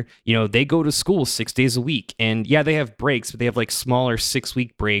teenager, you know, they go to school 6 days a week. And yeah, they have breaks, but they have like smaller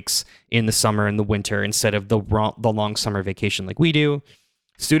 6-week breaks in the summer and the winter instead of the long summer vacation like we do.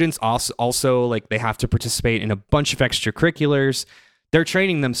 Students also like they have to participate in a bunch of extracurriculars. They're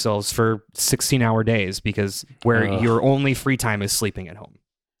training themselves for 16-hour days because your only free time is sleeping at home.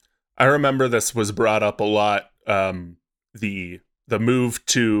 I remember this was brought up a lot. The move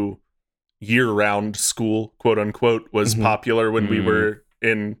to year-round school, quote unquote, was popular when we were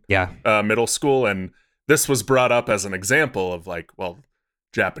in middle school, and this was brought up as an example of like, well,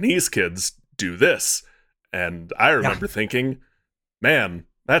 Japanese kids do this, and I remember thinking, man,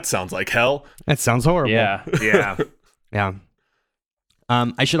 that sounds like hell. That sounds horrible. Yeah.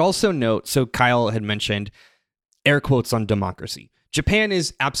 I should also note, so Kyle had mentioned air quotes on democracy. Japan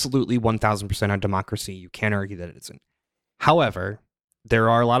is absolutely 1,000% on democracy. You can't argue that it isn't. However, there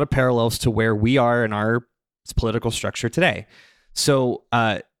are a lot of parallels to where we are in our political structure today. So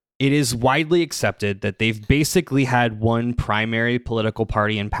it is widely accepted that they've basically had one primary political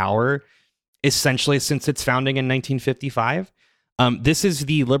party in power essentially since its founding in 1955. This is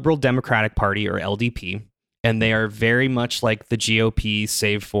the Liberal Democratic Party, or LDP, and they are very much like the GOP,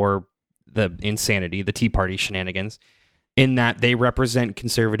 save for the insanity, the Tea Party shenanigans, in that they represent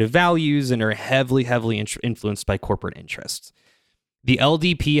conservative values and are heavily influenced by corporate interests. The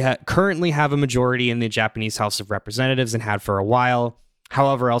LDP currently have a majority in the Japanese House of Representatives and had for a while.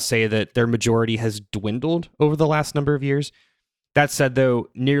 However, I'll say that their majority has dwindled over the last number of years. That said, though,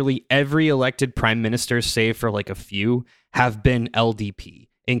 nearly every elected prime minister, save for like a few, have been LDP,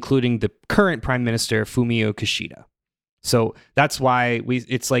 including the current prime minister, Fumio Kishida. So that's why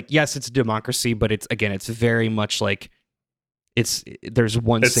it's like, yes, it's a democracy, but it's very much like there's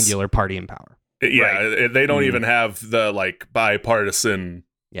one singular party in power. Yeah, they don't even have the like bipartisan.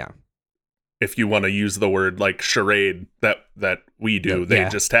 Yeah. If you want to use the word like charade that we do, they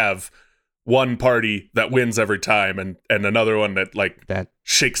just have one party that wins every time and another one that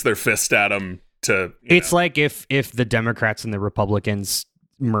shakes their fist at them to. It's like if the Democrats and the Republicans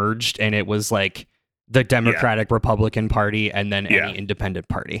merged and it was like the Democratic Republican Party and then any independent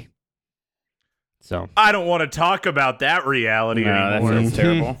party. So I don't want to talk about that reality anymore. That feels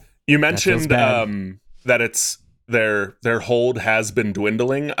terrible. You mentioned that it's their hold has been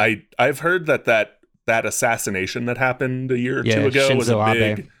dwindling. I've heard that assassination that happened a year or two ago was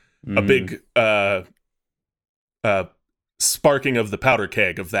a big sparking of the powder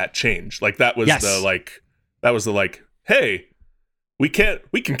keg of that change. Like that was the hey, we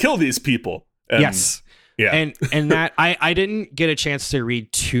can kill these people. And, yes. Yeah. And that I didn't get a chance to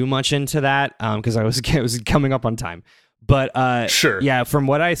read too much into that because I was coming up on time. But sure. Yeah, from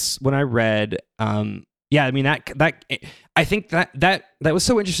when I read yeah, I mean that I think that was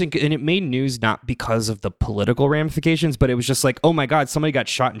so interesting, and it made news not because of the political ramifications, but it was just like, oh my God, somebody got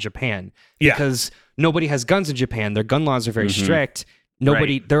shot in Japan because nobody has guns in Japan. Their gun laws are very strict.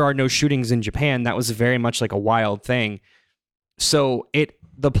 There are no shootings in Japan. That was very much like a wild thing. So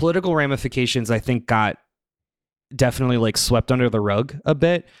the political ramifications I think got definitely like swept under the rug a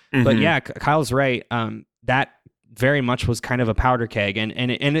bit. But yeah, Kyle's right. That very much was kind of a powder keg, and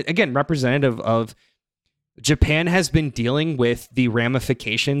again representative of. Japan has been dealing with the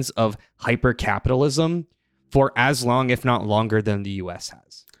ramifications of hyper-capitalism for as long, if not longer, than the U.S.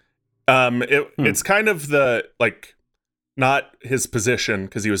 has. It's kind of the, like, not his position,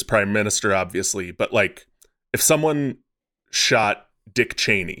 because he was prime minister, obviously, but, like, if someone shot Dick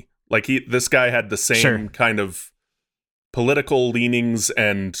Cheney, like, this guy had the same kind of political leanings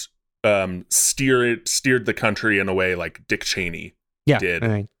and steered the country in a way like Dick Cheney did.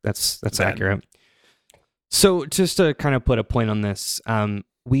 Yeah, that's accurate. So just to kind of put a point on this,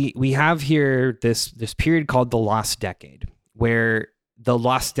 we have here this period called the Lost Decade, where the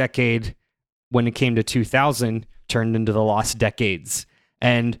Lost Decade, when it came to 2000, turned into the Lost Decades.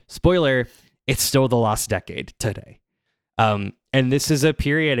 And spoiler, it's still the Lost Decade today. And this is a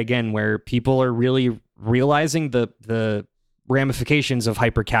period, again, where people are really realizing the ramifications of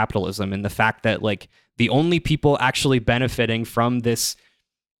hypercapitalism and the fact that, like, the only people actually benefiting from this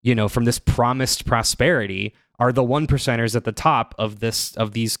from this promised prosperity are the 1%ers at the top of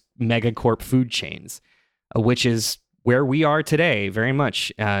these megacorp food chains, which is where we are today, very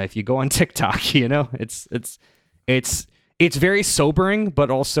much. If you go on TikTok, it's very sobering,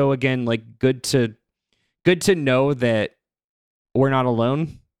 but also, again, like good to know that we're not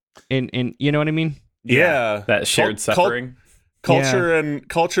alone. In you know what I mean? Yeah, that shared suffering. Culture and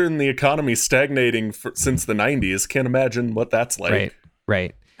the economy stagnating since the 90s. Can't imagine what that's like.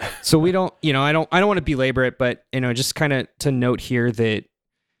 Right. So we don't, I don't want to belabor it, but, just kind of to note here that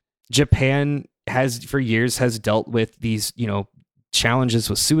Japan for years has dealt with these, challenges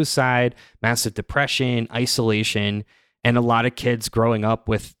with suicide, massive depression, isolation, and a lot of kids growing up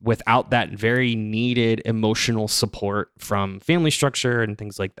without that very needed emotional support from family structure and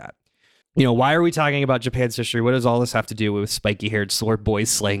things like that. Why are we talking about Japan's history? What does all this have to do with spiky-haired sword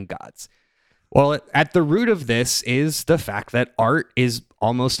boys slaying gods? Well, at the root of this is the fact that art is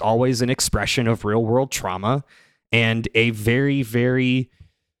almost always an expression of real-world trauma and a very, very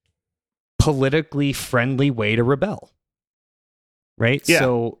politically friendly way to rebel. Right? Yeah.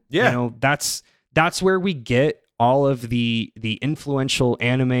 So, that's where we get all of the influential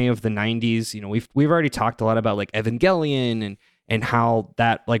anime of the 90s. We've already talked a lot about like Evangelion and how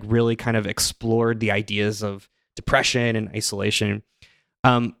that like really kind of explored the ideas of depression and isolation.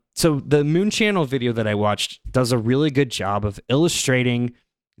 So the Moon Channel video that I watched does a really good job of illustrating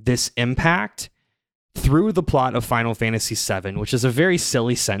this impact through the plot of Final Fantasy VII, which is a very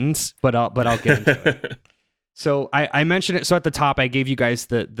silly sentence, but I'll get into it. So I mentioned it. So at the top, I gave you guys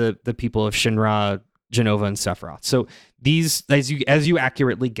the people of Shinra, Jenova, and Sephiroth. So these, as you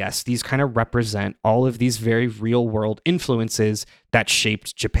accurately guessed, these kind of represent all of these very real world influences that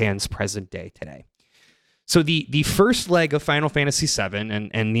shaped Japan's present day today. So the first leg of Final Fantasy VII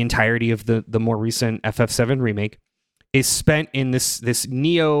and the entirety of the more recent FF7 remake is spent in this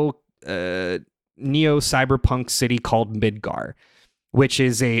neo cyberpunk city called Midgar, which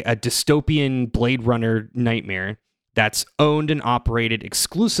is a dystopian Blade Runner nightmare that's owned and operated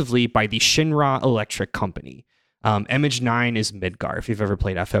exclusively by the Shinra Electric Company. Image 9 is Midgar. If you've ever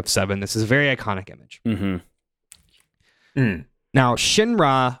played FF7, this is a very iconic image. Now,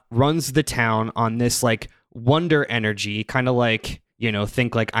 Shinra runs the town on this like wonder energy, kind of like,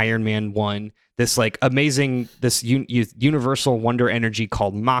 think like Iron Man 1, this like amazing, this universal wonder energy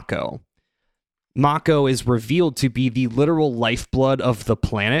called Mako. Mako is revealed to be the literal lifeblood of the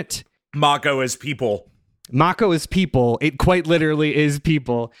planet. Mako is people. Mako is people. It quite literally is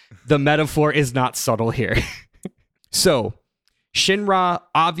people. The metaphor is not subtle here. So, Shinra,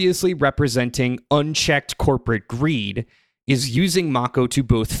 obviously representing unchecked corporate greed, is using Mako to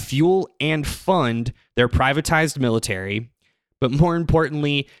both fuel and fund their privatized military, but more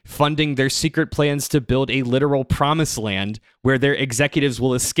importantly, funding their secret plans to build a literal promised land where their executives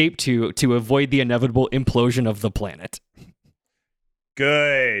will escape to avoid the inevitable implosion of the planet.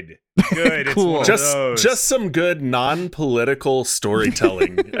 Good. Cool. It's one of those. Just some good non-political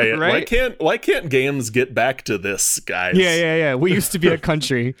storytelling. Right? Why can't games get back to this, guys? Yeah. We used to be a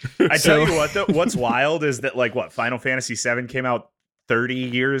country. I tell you what, though, what's wild is that Final Fantasy VII came out 30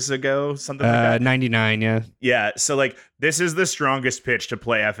 years ago, something like that. 99, yeah. Yeah, so this is the strongest pitch to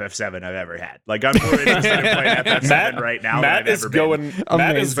play FF7 I've ever had. I'm more interested in playing FF7 right now. Matt than I've is ever going. been.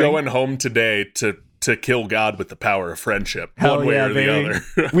 Matt is going home today to kill God with the power of friendship. Hell one way yeah, or baby.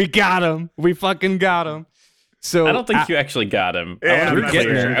 the other. We got him. We fucking got him. So I don't think you actually got him. Yeah, I I'm want to not be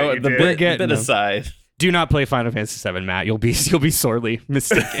sure clear. that you The did. We're getting bit him. aside. Do not play Final Fantasy VII, Matt. You'll be sorely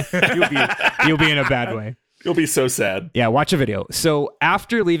mistaken. you'll be in a bad way. You'll be so sad. Yeah, watch a video. So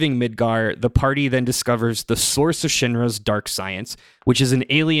after leaving Midgar, the party then discovers the source of Shinra's dark science, which is an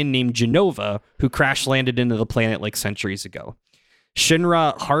alien named Jenova who crash landed into the planet centuries ago.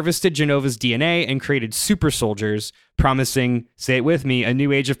 Shinra harvested Jenova's DNA and created super soldiers, promising, say it with me, a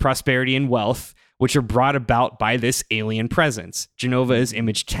new age of prosperity and wealth, which are brought about by this alien presence. Jenova is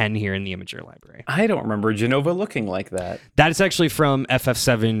image 10 here in the Imager library. I don't remember Jenova looking like that. That is actually from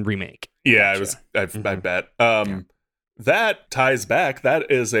FF7 Remake. Yeah, I bet. That ties back. That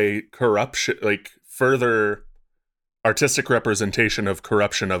is a corruption, further artistic representation of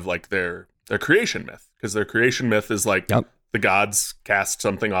corruption of their creation myth, because their creation myth is the gods cast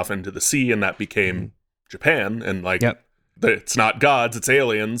something off into the sea, and that became Japan, and it's not gods, it's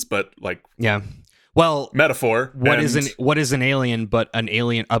aliens, but yeah. Well, metaphor. What is an alien but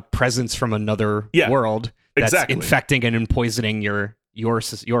a presence from another world that's infecting and poisoning your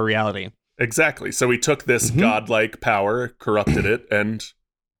reality. Exactly. So we took this godlike power, corrupted it, and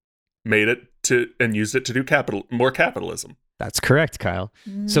made it and used it to do more capitalism. That's correct, Kyle.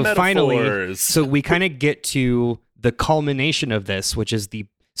 So Metaphors. Finally, so we kind of get to the culmination of this, which is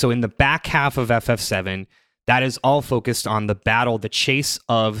in the back half of FF7, that is all focused on the battle, the chase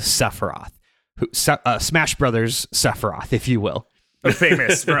of Sephiroth, Smash Brothers Sephiroth, if you will.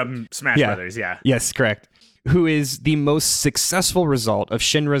 Famous from Smash Brothers, yeah. Yes, correct. Who is the most successful result of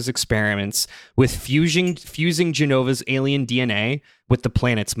Shinra's experiments with fusing Jenova's alien DNA with the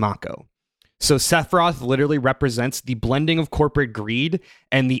planet's Mako. So Sephiroth literally represents the blending of corporate greed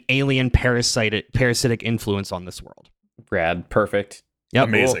and the alien parasitic influence on this world. Rad. Perfect. Yep.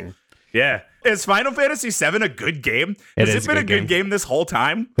 Amazing. Cool. Yeah. Is Final Fantasy VII a good game? Has it been a good game this whole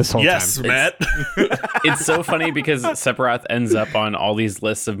time? Yes, Matt. It's so funny because Sephiroth ends up on all these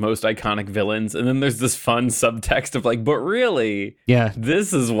lists of most iconic villains, and then there's this fun subtext of but really,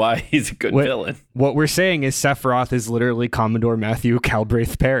 this is why he's a good villain. What we're saying is Sephiroth is literally Commodore Matthew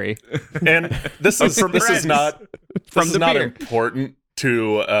Calbraith Perry. And this is not beer. important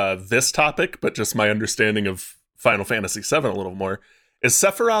to this topic, but just my understanding of Final Fantasy VII a little more. Is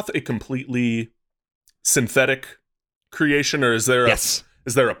Sephiroth a completely synthetic creation, or is there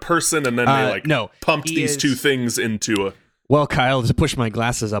a person and then they pumped these two things into a... Well, Kyle, to push my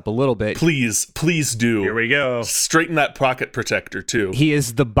glasses up a little bit. Please do. Here we go. Straighten that pocket protector too. He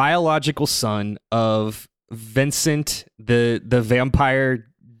is the biological son of Vincent, the vampire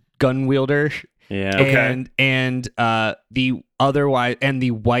gun wielder. Yeah. Okay. And the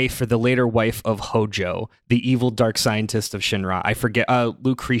wife, or the later wife of Hojo, the evil dark scientist of Shinra. I forget,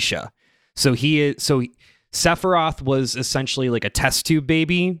 Lucretia. So Sephiroth was essentially a test tube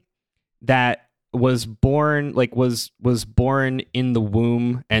baby that was born was born in the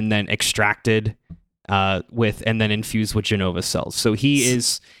womb and then extracted and then infused with Jenova cells. So he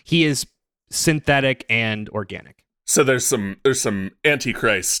is synthetic and organic. So there's some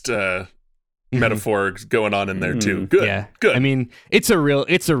Antichrist metaphor going on in there too. Good. Yeah. Good. I mean, it's a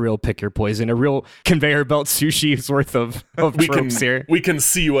real pick your poison, a real conveyor belt sushi's worth of tropes here. We can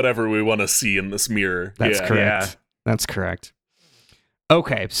see whatever we want to see in this mirror. That's correct. Yeah. That's correct.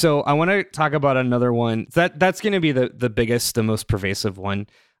 Okay, so I want to talk about another one. That's going to be the biggest, the most pervasive one.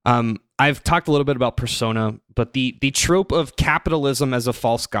 I've talked a little bit about Persona, but the trope of capitalism as a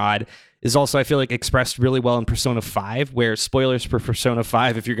false god is also, I feel expressed really well in Persona 5, where, spoilers for Persona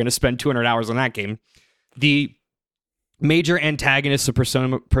 5, if you're going to spend 200 hours on that game, the major antagonist of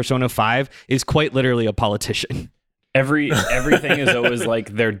Persona 5 is quite literally a politician. Everything is always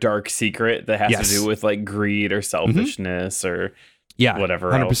like their dark secret that has Yes. to do with like greed or selfishness or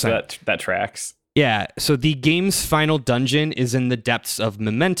whatever 100%. else that tracks. Yeah, so the game's final dungeon is in the depths of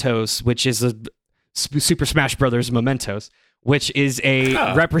Mementos, which is a Super Smash Brothers Mementos, which is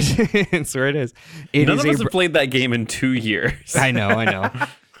a represents where it is. None of us have played that game in 2 years. I know.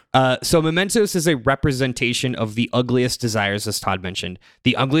 So Mementos is a representation of the ugliest desires, as Todd mentioned,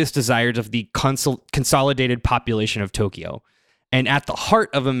 the ugliest desires of the consolidated population of Tokyo. And at the heart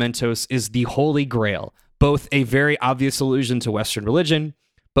of Mementos is the Holy Grail, both a very obvious allusion to Western religion,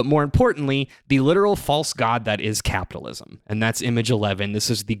 but more importantly, the literal false god that is capitalism. And that's image 11. This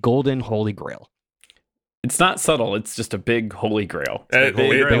is the golden Holy Grail. It's not subtle. It's just a big Holy Grail. It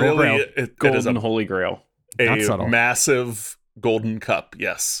is Golden a Holy Grail. massive golden cup.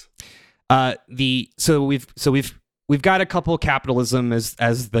 Yes. So we've got a couple capitalism as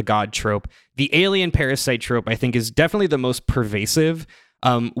the god trope. The alien parasite trope, I think, is definitely the most pervasive.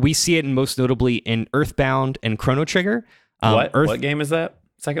 We see it most notably in Earthbound and Chrono Trigger. What game is that?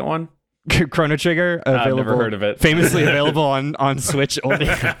 Second one? Chrono Trigger, available. I've never heard of it. Famously available on Switch only.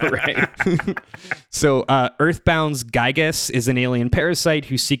 Right. So Earthbound's Gygas is an alien parasite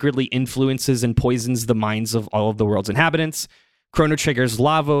who secretly influences and poisons the minds of all of the world's inhabitants. Chrono Trigger's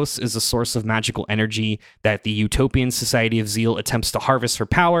Lavos is a source of magical energy that the Utopian Society of Zeal attempts to harvest for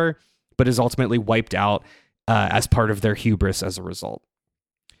power, but is ultimately wiped out as part of their hubris as a result.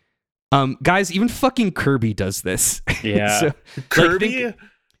 Guys, even fucking Kirby does this. Yeah. So, Kirby?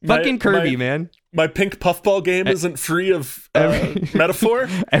 Fucking Kirby, man. My pink puffball game isn't free of metaphor.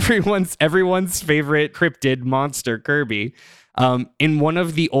 Everyone's favorite cryptid monster, Kirby. In one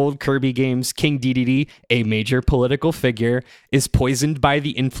of the old Kirby games, King Dedede, a major political figure, is poisoned by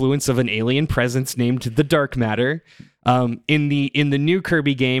the influence of an alien presence named the Dark Matter. In the new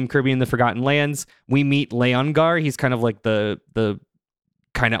Kirby game, Kirby and the Forgotten Lands, we meet Leongar. He's kind of like the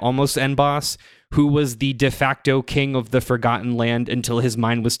kind of almost end boss, who was the de facto king of the Forgotten Land until his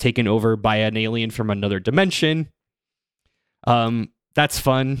mind was taken over by an alien from another dimension. That's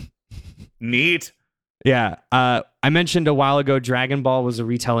fun. Neat. Yeah. I mentioned a while ago Dragon Ball was a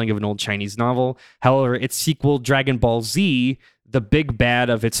retelling of an old Chinese novel. However, its sequel, Dragon Ball Z, the big bad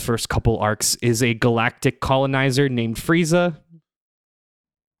of its first couple arcs, is a galactic colonizer named Frieza.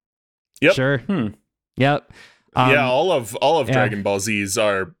 Yep. Sure. Yep. All of Dragon Ball Z's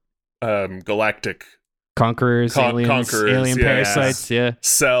are galactic conquerors, aliens, alien parasites. Yeah.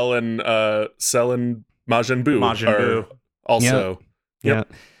 Cell and Majin Buu are also.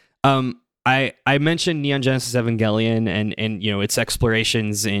 Yep. I mentioned Neon Genesis Evangelion and its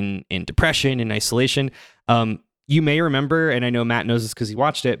explorations in depression and isolation. You may remember, and I know Matt knows this because he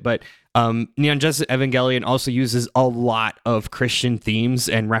watched it, but Neon Genesis Evangelion also uses a lot of Christian themes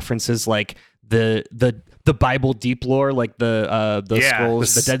and references like the Bible deep lore, like the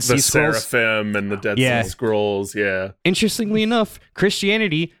scrolls, the Dead Sea Scrolls, Seraphim and the Dead Sea Scrolls. Yeah. Interestingly enough,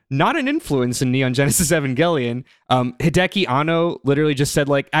 Christianity not an influence in Neon Genesis Evangelion. Hideki Anno literally just said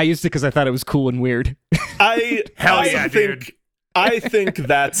like, I used it because I thought it was cool and weird. I think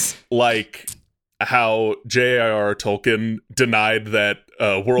that's like how J.R.R. Tolkien denied that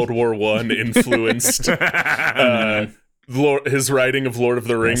World War I influenced his writing of Lord of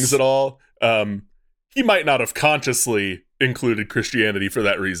the Rings at all. He might not have consciously included Christianity for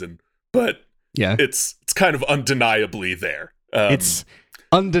that reason, but it's kind of undeniably there. It's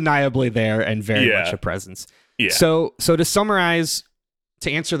undeniably there and very much a presence. Yeah. So to summarize, to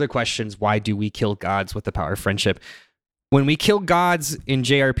answer the questions, why do we kill gods with the power of friendship? When we kill gods in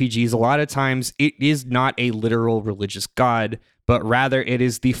JRPGs, a lot of times it is not a literal religious god, but rather it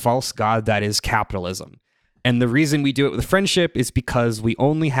is the false god that is capitalism. And the reason we do it with friendship is because we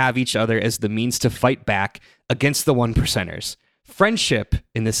only have each other as the means to fight back against the 1%ers. Friendship,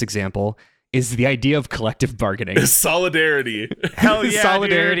 in this example, is the idea of collective bargaining. Solidarity. Hell yeah,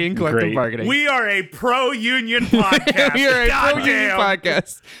 Solidarity dude. and collective Great. bargaining. We are a pro-union podcast. We are a God pro-union damn.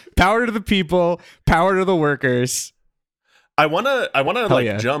 podcast. Power to the people, power to the workers. I wanna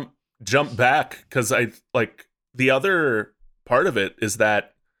yeah. jump back because I like the other part of it is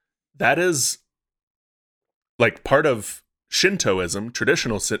that is like part of Shintoism,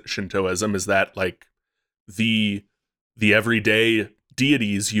 traditional Shintoism, is that like the everyday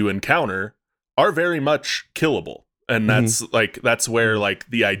deities you encounter are very much killable. And that's where like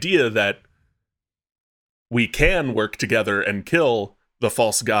the idea that we can work together and kill the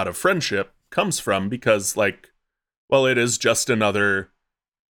false god of friendship comes from, because like, well, it is just another,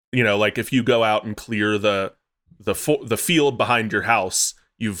 like if you go out and clear the field behind your house,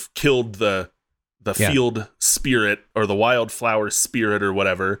 you've killed the field spirit or the wildflower spirit or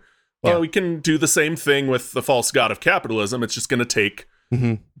whatever. Well, we can do the same thing with the false god of capitalism. It's just going to take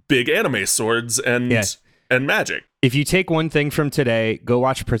big anime swords and magic. If you take one thing from today, go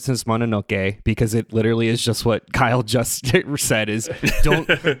watch Princess Mononoke, because it literally is just what Kyle just said: is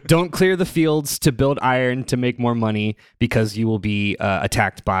don't clear the fields to build iron to make more money, because you will be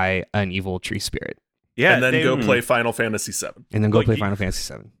attacked by an evil tree spirit. Yeah, and then go play Final Fantasy VII. And then go play Final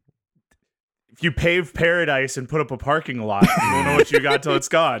Fantasy VII. If you pave paradise and put up a parking lot, you won't know what you got till it's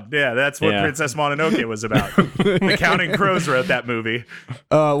gone. Yeah, that's what Princess Mononoke was about. The Counting Crows wrote that movie.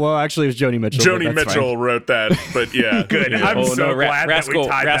 Well, actually, it was Joni Mitchell. Joni Mitchell wrote that, but yeah. Good. Yeah. I'm so glad that we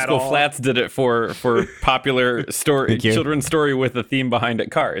tied Rascal that all. Flatts did it for popular children's story with a theme behind it,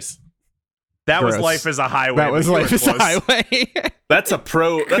 Cars. That was Gross. Life is a Highway. That was Life is a Highway. That's a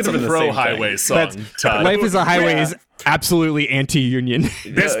pro highway song. Todd. Life is a Highway is absolutely anti-union.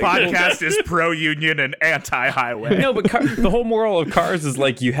 This podcast is pro-union and anti-highway. No, but the whole moral of Cars is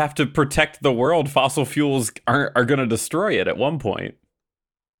like, you have to protect the world. Fossil fuels are going to destroy it at one point.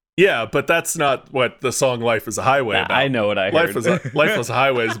 Yeah, but that's not what the song "Life is a Highway" about. I know what I heard. Life is a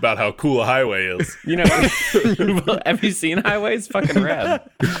Highway is about how cool a highway is. You know, have you seen Highways? Fucking rad.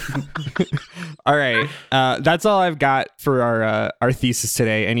 All right, that's all I've got for our thesis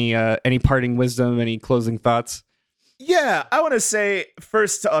today. Any parting wisdom? Any closing thoughts? Yeah, I want to say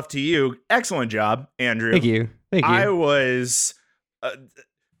first off to you, excellent job, Andrew. Thank you. I was, I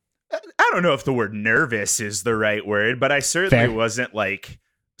don't know if the word nervous is the right word, but I certainly wasn't like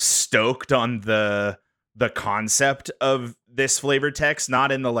stoked on the concept of this flavor text.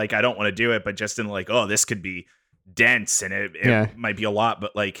 Not in the like, I don't want to do it, but just in like, oh, this could be dense and it might be a lot,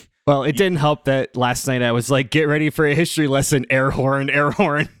 but like. Well, it didn't help that last night I was like, get ready for a history lesson, air horn, air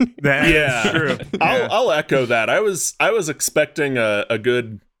horn. That's true. I'll echo that. I was expecting a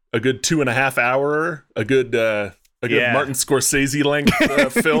good 2.5 hour, a good Martin Scorsese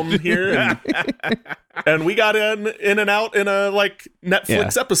length film here, and we got in and out in a like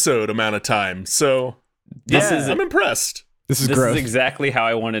Netflix episode amount of time. So I'm impressed. This is exactly how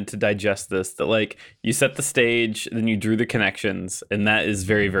I wanted to digest this. That like you set the stage, then you drew the connections, and that is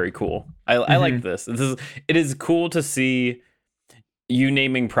very, very cool. I like this. It is cool to see you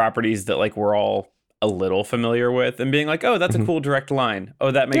naming properties that like we're all a little familiar with, and being like, oh, that's a cool direct line.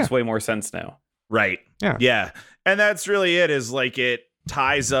 Oh, that makes way more sense now. Right. Yeah. And that's really it. Is like it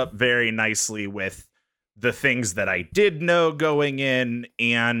ties up very nicely with the things that I did know going in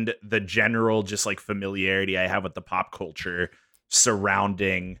and the general just like familiarity I have with the pop culture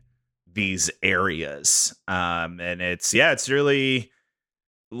surrounding these areas. And it's really,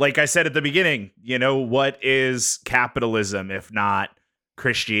 like I said at the beginning, you know, what is capitalism if not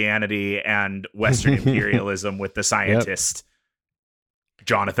Christianity and Western imperialism with the scientist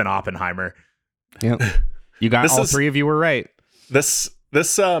Jonathan Oppenheimer? Yep. You got all three of you were right.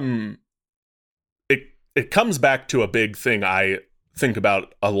 It comes back to a big thing I think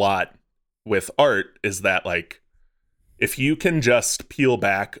about a lot with art, is that like if you can just peel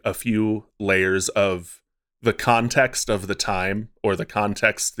back a few layers of the context of the time or the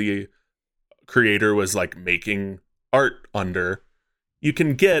context the creator was like making art under, you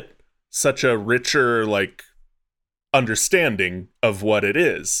can get such a richer like understanding of what it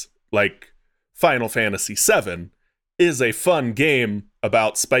is. Like Final Fantasy VII is a fun game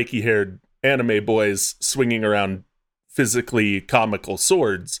about spiky-haired anime boys swinging around physically comical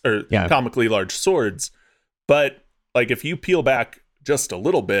swords or comically large swords, but like if you peel back just a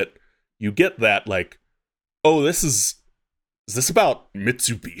little bit, you get that like, oh, is this about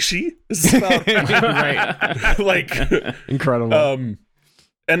Mitsubishi? Is this about right? Like incredible.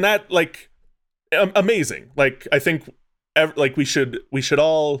 And that like amazing. Like I think like we should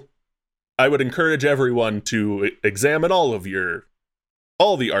all. I would encourage everyone to examine all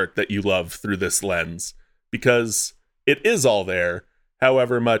the art that you love through this lens, because it is all there.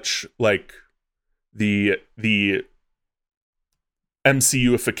 However much like the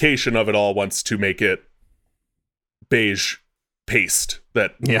MCUification of it all wants to make it beige paste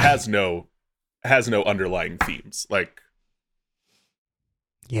that has no underlying themes. Like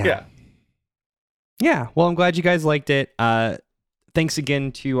yeah. Well, I'm glad you guys liked it. Thanks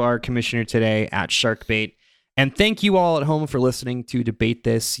again to our commissioner today at Sharkbait. And thank you all at home for listening to Debate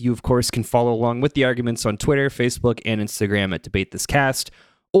This. You, of course, can follow along with the arguments on Twitter, Facebook, and Instagram at Debate This Cast,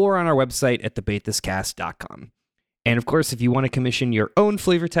 or on our website at debatethiscast.com. And, of course, if you want to commission your own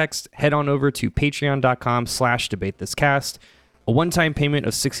flavor text, head on over to patreon.com/debatethiscast. A one-time payment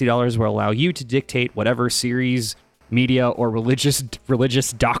of $60 will allow you to dictate whatever series, media, or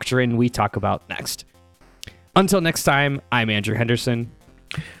religious doctrine we talk about next. Until next time, I'm Andrew Henderson.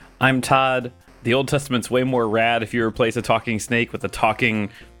 I'm Todd. The Old Testament's way more rad if you replace a talking snake with a talking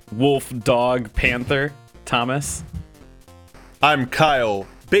wolf, dog, panther. Thomas. I'm Kyle,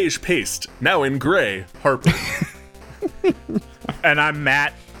 beige paste, now in gray, Harper. And I'm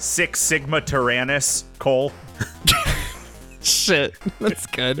Matt, 6 Sigma Tyrannus, Cole. Shit, that's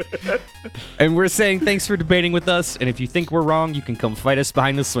good. And we're saying thanks for debating with us, and if you think we're wrong, you can come fight us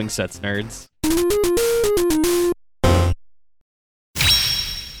behind the swing sets, nerds.